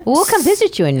 Well, we'll come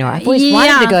visit you in Norway. I've always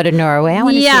wanted to go to Norway. I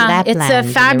want to see Lapland. It's a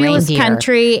fabulous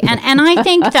country, and I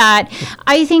think that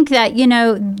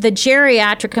the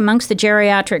geriatric amongst the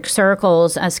geriatric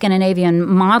circles, Scandinavian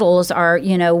models are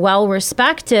well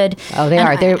respected. Oh, they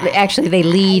are. They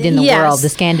lead in the world. The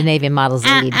Scandinavian models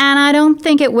lead. And I don't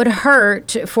think it would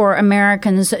hurt for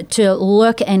Americans to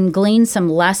look and glean some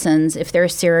lessons if they're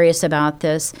serious about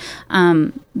this.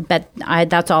 But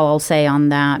that's all I'll say on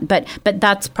that. But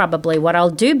that's probably what I'll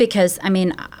do because,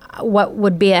 what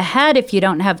would be ahead if you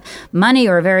don't have money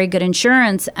or very good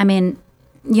insurance?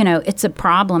 It's a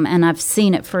problem, and I've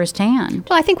seen it firsthand.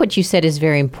 Well, I think what you said is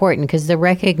very important because the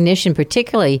recognition,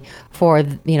 particularly for,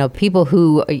 people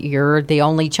who you're the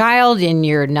only child and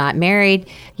you're not married,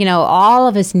 all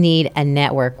of us need a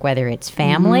network, whether it's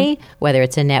family, whether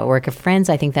it's a network of friends.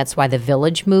 I think that's why the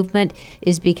village movement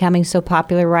is becoming so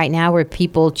popular right now, where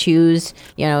people choose,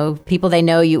 people they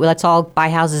know, let's all buy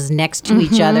houses next to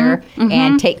each other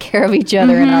and take care of each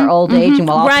other in our old age, and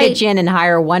we'll all pitch in and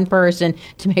hire one person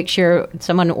to make sure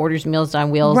someone orders Meals on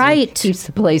Wheels and keeps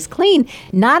the place clean.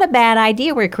 Not a bad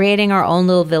idea. We're creating our own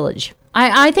little village.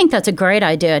 I think that's a great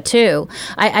idea, too.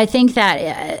 I think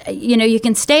that, you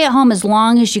can stay at home as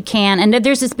long as you can. And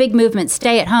there's this big movement,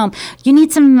 stay at home. You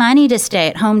need some money to stay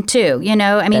at home, too.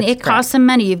 It costs some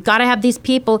money. You've got to have these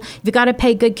people. You've got to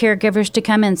pay good caregivers to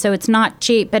come in. So it's not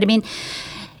cheap. But,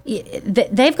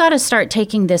 they've got to start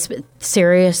taking this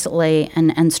seriously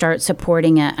and start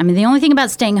supporting it. The only thing about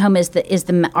staying home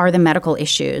are the medical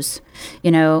issues,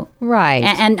 Right.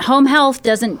 And home health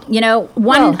doesn't,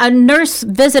 a nurse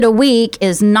visit a week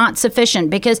is not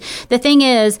sufficient because the thing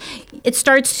is, it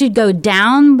starts to go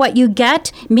down what you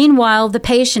get. Meanwhile, the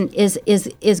patient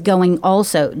is going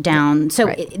also down.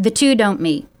 So the two don't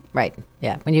meet. Right.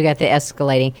 Yeah. When you got the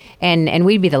escalating, and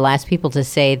we'd be the last people to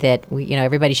say that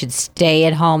everybody should stay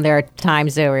at home. There are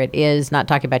times where it is, not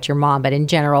talking about your mom, but in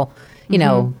general,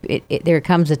 there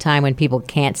comes a time when people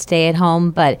can't stay at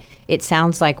home. But it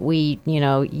sounds like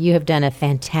you have done a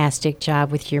fantastic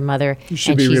job with your mother. You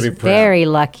should be really proud. She's very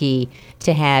lucky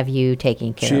to have you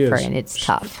taking care of her, and it's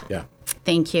tough. Yeah.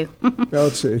 Thank you. Well,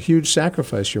 it's a huge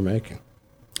sacrifice you're making.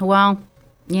 Well,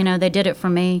 they did it for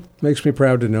me. Makes me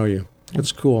proud to know you.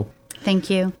 That's cool. Thank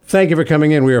you. Thank you for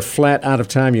coming in. We are flat out of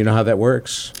time. You know how that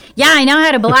works. Yeah, I know. I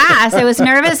had a blast. I was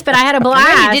nervous, but I had a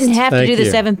blast. You didn't have to do the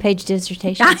 7-page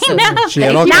dissertation. I know. Now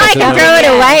I can throw it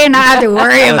away and not have to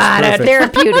worry about it.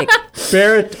 Therapeutic.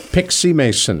 Barrett Pixie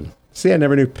Mason. See, I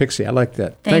never knew Pixie. I like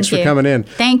that. Thanks for coming in.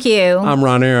 Thank you. I'm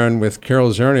Ron Aaron with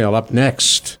Carol Zernial. Up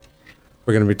next,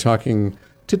 we're going to be talking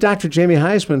to Dr. Jamie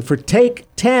Heisman for Take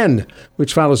 10,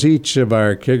 which follows each of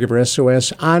our Caregiver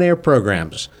SOS on-air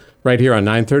programs. Right here on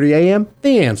 9:30 a.m.,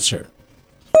 The Answer.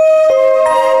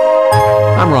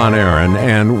 I'm Ron Aaron,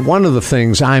 and one of the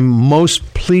things I'm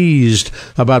most pleased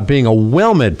about being a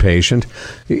WellMed patient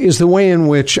is the way in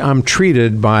which I'm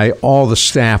treated by all the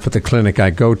staff at the clinic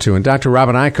I go to. And Dr.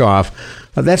 Robin Eichhoff,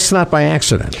 that's not by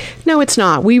accident. No, it's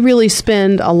not. We really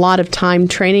spend a lot of time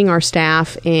training our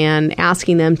staff and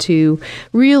asking them to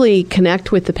really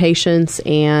connect with the patients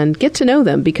and get to know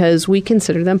them because we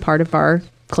consider them part of our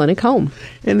clinic home.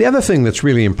 And the other thing that's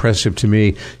really impressive to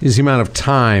me is the amount of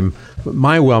time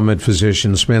my WellMed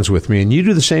physician spends with me, and you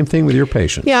do the same thing with your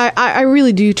patients. Yeah, I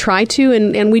really do try to,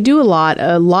 and we do a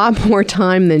lot more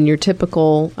time than your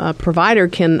typical provider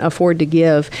can afford to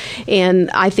give, and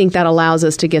I think that allows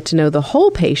us to get to know the whole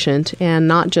patient and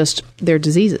not just their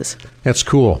diseases. That's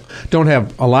cool. Don't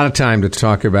have a lot of time to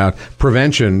talk about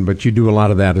prevention, but you do a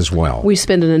lot of that as well. We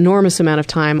spend an enormous amount of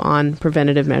time on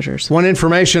preventative measures. Want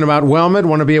information about WellMed?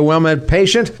 Want to be a WellMed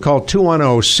patient? Call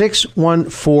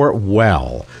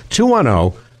 210-614-WELL.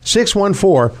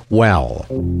 210-614-WELL.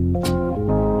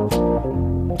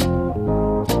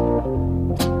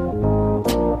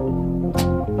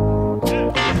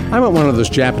 I want one of those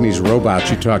Japanese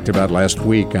robots you talked about last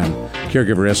week on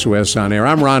Caregiver SOS On Air.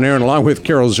 I'm Ron Aaron, along with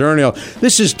Carol Zernial.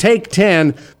 This is Take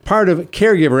 10, part of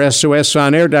Caregiver SOS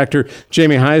On Air. Dr.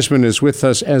 Jamie Heisman is with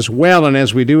us as well, and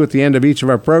as we do at the end of each of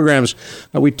our programs,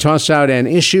 we toss out an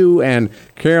issue, and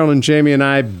Carol and Jamie and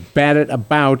I bat it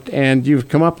about, and you've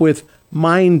come up with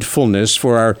mindfulness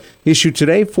for our issue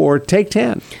today for Take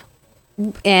 10.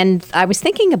 And I was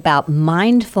thinking about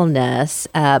mindfulness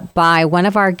by one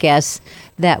of our guests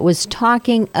that was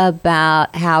talking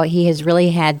about how he has really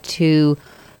had to,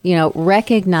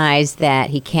 recognize that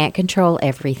he can't control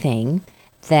everything,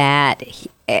 that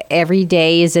every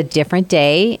day is a different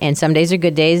day, and some days are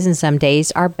good days and some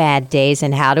days are bad days,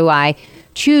 and how do I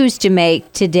choose to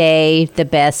make today the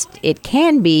best it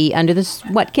can be under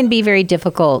what can be very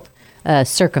difficult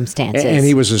circumstances. And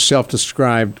he was a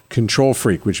self-described control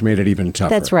freak, which made it even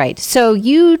tougher. That's right. So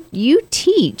you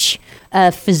teach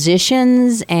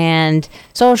physicians and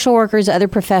social workers, other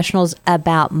professionals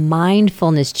about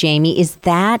mindfulness, Jamie. Is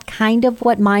that kind of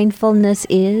what mindfulness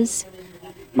is?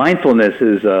 Mindfulness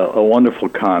is a wonderful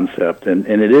concept, and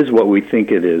it is what we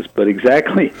think it is. But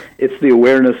exactly, it's the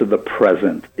awareness of the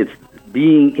present. It's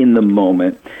being in the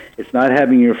moment. It's not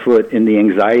having your foot in the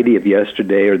anxiety of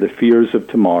yesterday or the fears of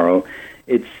tomorrow.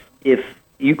 It's if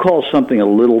you call something a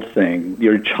little thing,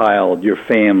 your child, your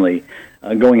family,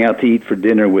 going out to eat for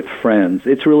dinner with friends,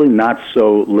 it's really not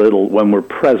so little when we're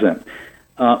present.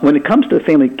 When it comes to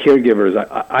family caregivers,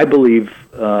 I believe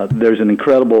there's an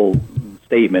incredible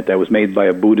statement that was made by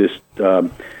a Buddhist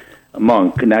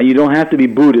monk. Now, you don't have to be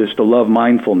Buddhist to love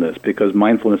mindfulness because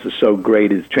mindfulness is so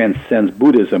great, it transcends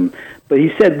Buddhism. But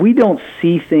he said, we don't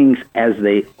see things as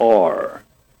they are.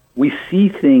 We see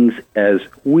things as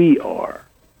we are.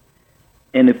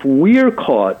 And if we're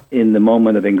caught in the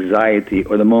moment of anxiety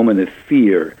or the moment of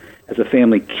fear as a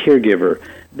family caregiver,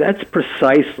 that's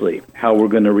precisely how we're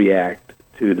going to react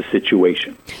to the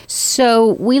situation.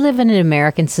 So we live in an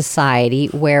American society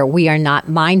where we are not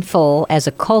mindful as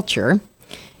a culture.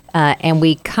 And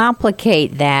we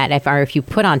complicate that if you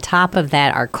put on top of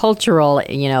that our cultural,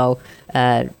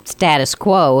 status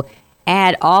quo,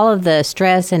 add all of the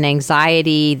stress and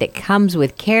anxiety that comes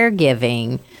with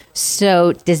caregiving.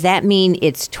 So does that mean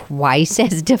it's twice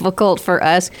as difficult for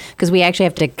us because we actually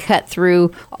have to cut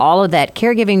through all of that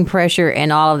caregiving pressure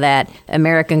and all of that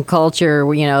American culture,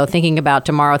 thinking about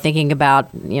tomorrow, thinking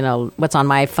about, what's on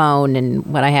my phone and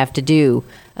what I have to do.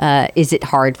 Is it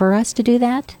hard for us to do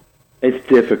that? It's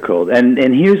difficult. And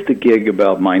here's the gig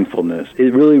about mindfulness.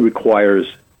 It really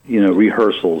requires,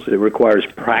 rehearsals. It requires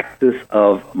practice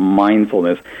of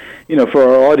mindfulness. For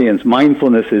our audience,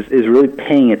 mindfulness is really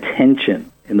paying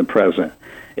attention in the present.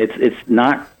 It's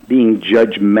not being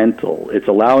judgmental. It's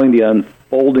allowing the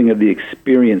unfolding of the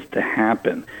experience to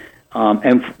happen.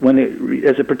 And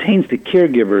as it pertains to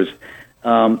caregivers,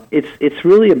 it's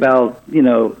really about,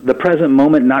 the present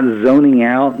moment, not zoning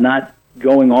out, not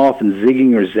going off and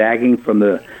zigging or zagging from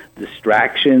the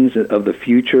distractions of the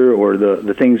future or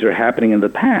the things that are happening in the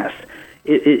past.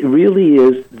 It really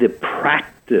is the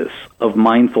practice of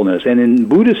mindfulness. And in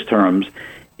Buddhist terms,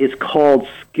 it's called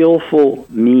skillful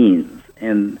means.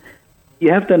 And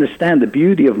you have to understand the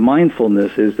beauty of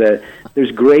mindfulness is that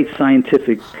there's great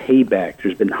scientific payback.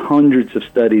 There's been hundreds of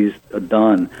studies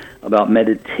done about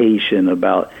meditation,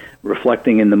 about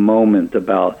reflecting in the moment,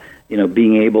 about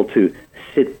being able to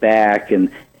sit back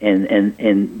and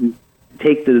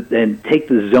take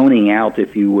the zoning out,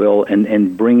 if you will,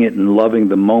 and bring it in loving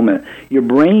the moment. Your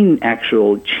brain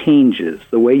actually changes.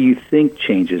 The way you think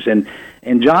changes. And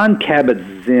And John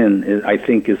Kabat-Zinn, I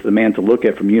think, is the man to look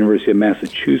at from University of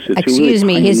Massachusetts. Excuse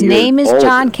me, his name is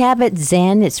John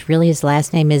Kabat-Zinn. It's really his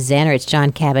last name is Zen, or it's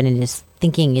John Kabat and his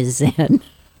thinking is Zen?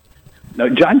 No,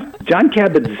 John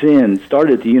Kabat-Zinn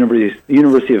started at the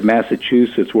University of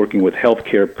Massachusetts working with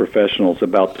healthcare professionals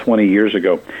about 20 years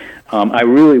ago. I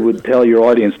really would tell your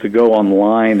audience to go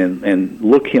online and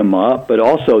look him up, but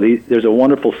also there's a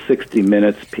wonderful 60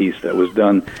 Minutes piece that was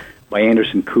done by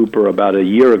Anderson Cooper about a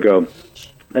year ago.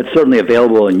 That's certainly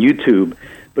available on YouTube.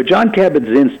 But John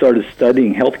Kabat-Zinn started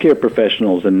studying healthcare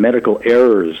professionals and medical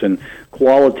errors and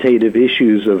qualitative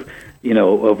issues of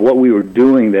what we were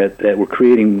doing that were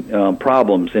creating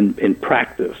problems in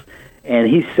practice. And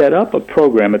he set up a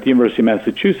program at the University of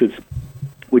Massachusetts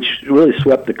which really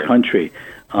swept the country.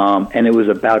 And it was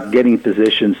about getting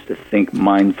physicians to think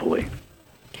mindfully.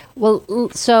 Well,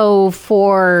 so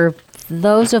for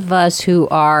those of us who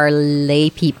are lay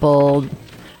people,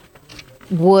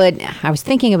 I was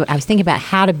thinking about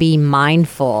how to be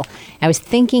mindful. I was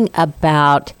thinking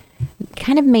about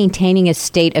kind of maintaining a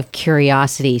state of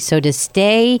curiosity. So to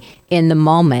stay in the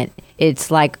moment,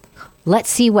 it's like, let's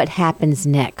see what happens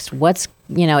next. I'm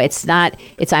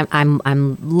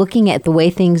looking at the way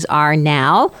things are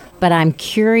now, but I'm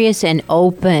curious and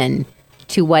open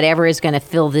to whatever is going to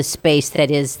fill this space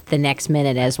that is the next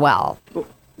minute as well.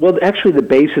 Well, actually, the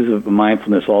basis of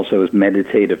mindfulness also is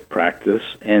meditative practice,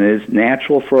 and it's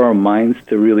natural for our minds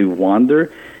to really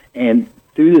wander. And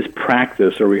through this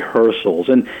practice or rehearsals,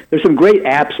 and there's some great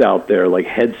apps out there like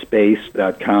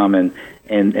Headspace.com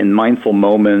and Mindful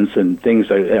Moments and things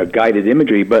like guided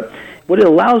imagery. But what it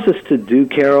allows us to do,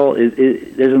 Carol,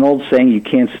 is there's an old saying, you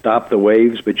can't stop the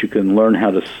waves, but you can learn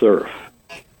how to surf.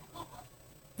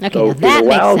 Okay, so that it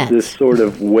allows makes sense. this sort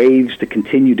of waves to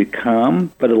continue to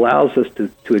come, but allows us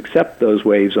to accept those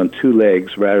waves on two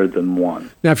legs rather than one.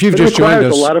 Now, if you've just joined us, it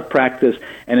requires a lot of practice,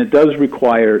 and it does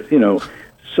require,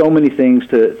 so many things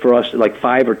for us, like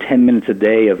 5 or 10 minutes a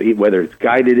day of whether it's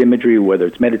guided imagery, whether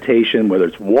it's meditation, whether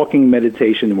it's walking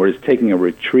meditation, whether it's taking a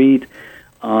retreat.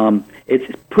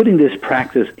 It's putting this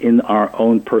practice in our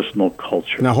own personal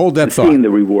culture. Now, hold that thought. Seeing the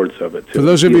rewards of it, too. For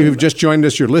those of you who've just joined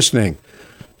us, you're listening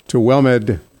to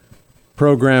WellMed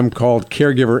program called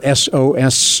Caregiver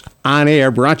SOS On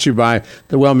Air, brought to you by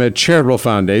the WellMed Charitable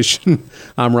Foundation.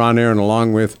 I'm Ron Aaron,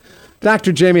 along with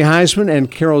Dr. Jamie Heisman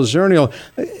and Carol Zernial.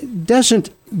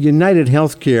 Doesn't United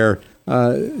Healthcare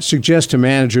suggest to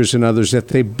managers and others that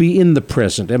they be in the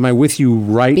present? Am I with you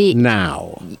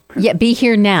now? Yeah, be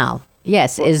here now.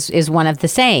 Yes, is one of the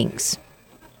sayings.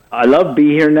 I love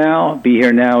Be Here Now. Be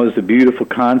Here Now is a beautiful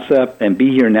concept, and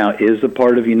Be Here Now is a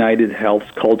part of United Health's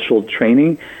cultural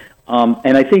training.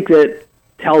 And I think that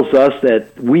tells us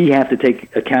that we have to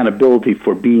take accountability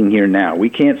for being here now. We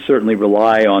can't certainly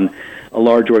rely on a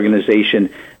large organization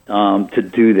to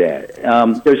do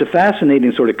that. There's a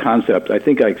fascinating sort of concept. I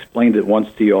think I explained it once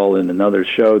to you all in another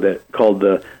show that called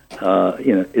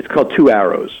it's called two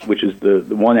arrows, which is the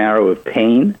one arrow of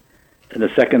pain, and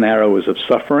the second arrow is of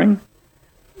suffering.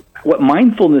 What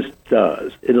mindfulness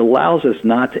does, it allows us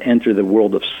not to enter the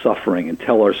world of suffering and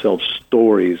tell ourselves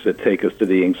stories that take us to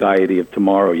the anxiety of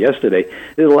tomorrow, yesterday.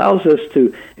 It allows us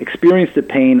to experience the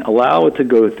pain, allow it to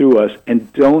go through us,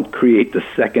 and don't create the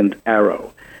second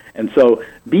arrow. And so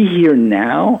Be Here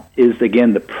Now is,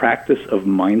 again, the practice of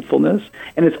mindfulness,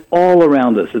 and it's all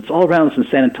around us. It's all around us in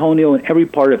San Antonio and every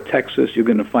part of Texas. You're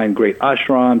going to find great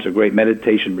ashrams or great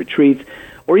meditation retreats,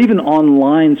 or even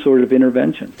online sort of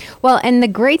intervention. Well, and the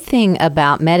great thing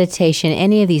about meditation,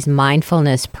 any of these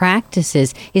mindfulness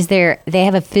practices, is they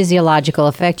have a physiological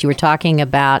effect. You were talking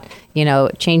about,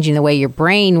 changing the way your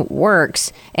brain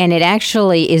works, and it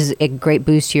actually is a great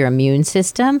boost to your immune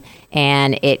system,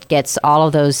 and it gets all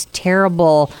of those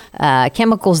terrible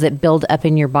chemicals that build up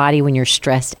in your body when you're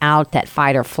stressed out, that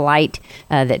fight or flight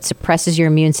that suppresses your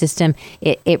immune system.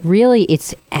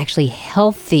 It's actually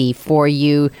healthy for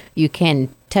you. You can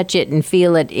touch it and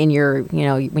feel it in your,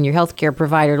 when your healthcare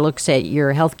provider looks at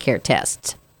your healthcare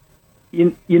tests.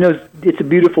 It's a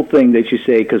beautiful thing that you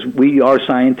say, because we are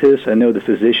scientists. I know the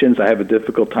physicians I have a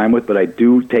difficult time with, but I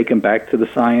do take them back to the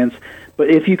science. But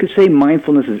if you could say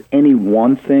mindfulness is any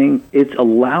one thing, it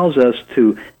allows us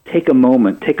to take a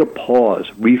moment, take a pause,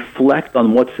 reflect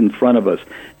on what's in front of us,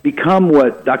 become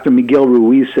what Dr. Miguel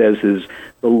Ruiz says is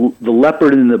the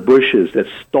leopard in the bushes that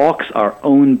stalks our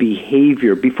own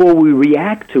behavior. Before we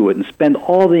react to it and spend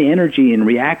all the energy in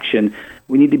reaction,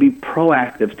 we need to be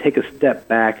proactive, take a step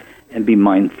back, and be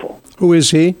mindful. Who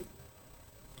is he?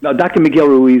 Now, Dr. Miguel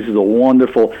Ruiz is a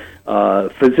wonderful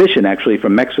physician, actually,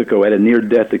 from Mexico, had a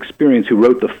near-death experience, who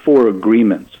wrote the 4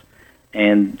 Agreements.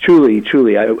 And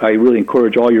truly, I really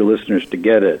encourage all your listeners to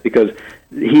get it, because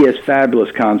he has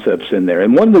fabulous concepts in there.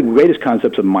 And one of the greatest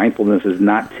concepts of mindfulness is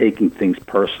not taking things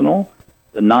personal,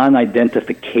 the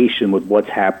non-identification with what's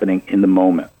happening in the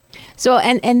moment. So,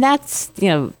 and that's,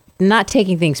 not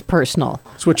taking things personal.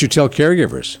 That's what you tell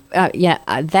caregivers.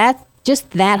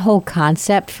 That whole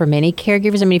concept for many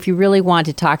caregivers. I mean, if you really want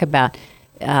to talk about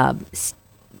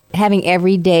having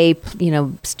every day,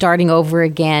 starting over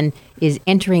again, is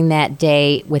entering that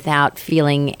day without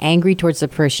feeling angry towards the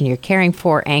person you're caring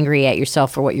for, angry at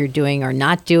yourself for what you're doing or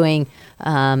not doing,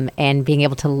 and being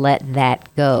able to let that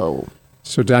go.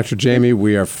 So, Dr. Jamie,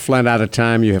 we are flat out of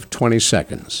time. You have 20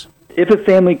 seconds. If a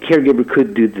family caregiver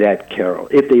could do that, Carol,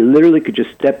 if they literally could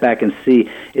just step back and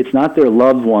see it's not their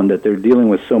loved one that they're dealing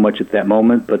with so much at that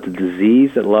moment, but the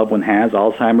disease that loved one has,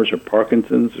 Alzheimer's or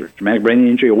Parkinson's or traumatic brain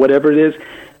injury or whatever it is,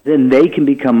 then they can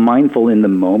become mindful in the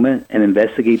moment and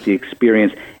investigate the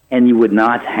experience, and you would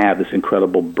not have this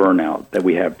incredible burnout that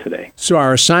we have today. So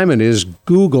our assignment is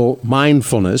Google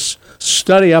mindfulness,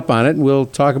 study up on it, and we'll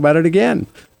talk about it again.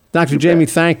 Dr. Jamie,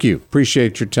 thank you.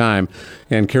 Appreciate your time.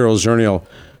 And Carol Zernial,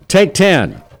 Take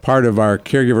 10, part of our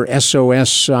Caregiver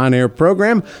SOS on-air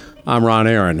program. I'm Ron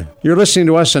Aaron. You're listening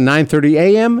to us at 9:30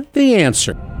 a.m., The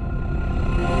Answer.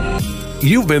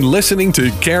 You've been listening to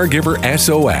Caregiver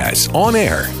SOS on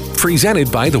air,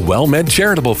 presented by the WellMed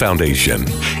Charitable Foundation.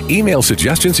 Email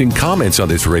suggestions and comments on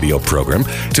this radio program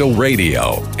to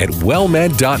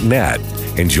radio@wellmed.net.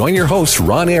 And join your hosts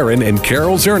Ron Aaron and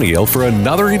Carol Zernial for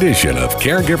another edition of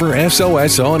Caregiver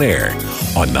SOS on air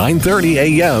on 9:30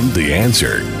 a.m. The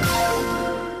Answer.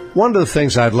 One of the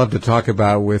things I'd love to talk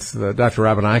about with Dr.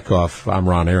 Robin Eichhoff, I'm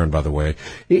Ron Aaron, by the way,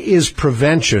 is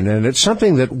prevention, and it's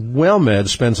something that WellMed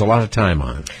spends a lot of time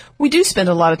on. We do spend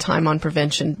a lot of time on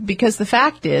prevention because the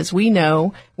fact is we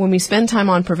know when we spend time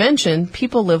on prevention,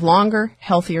 people live longer,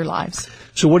 healthier lives.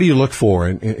 So what do you look for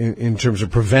in terms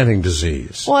of preventing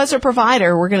disease? Well, as a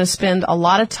provider, we're going to spend a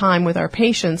lot of time with our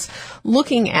patients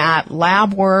looking at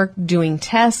lab work, doing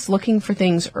tests, looking for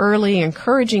things early,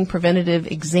 encouraging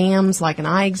preventative exams like an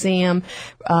eye exam,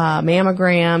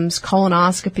 mammograms,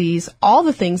 colonoscopies, all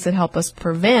the things that help us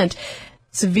prevent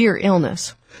severe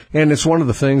illness. And it's one of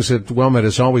the things that WellMed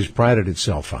has always prided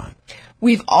itself on.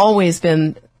 We've always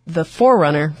been the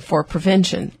forerunner for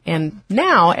prevention, and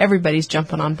now everybody's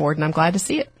jumping on board, and I'm glad to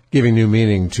see it. Giving new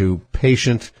meaning to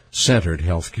patient-centered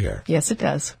health care. Yes, it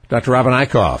does. Dr. Robin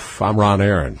Eichhoff, I'm Ron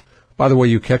Aaron. By the way,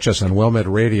 you catch us on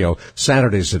WellMed Radio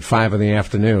Saturdays at 5 in the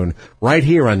afternoon, right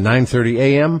here on 9:30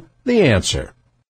 a.m., The Answer.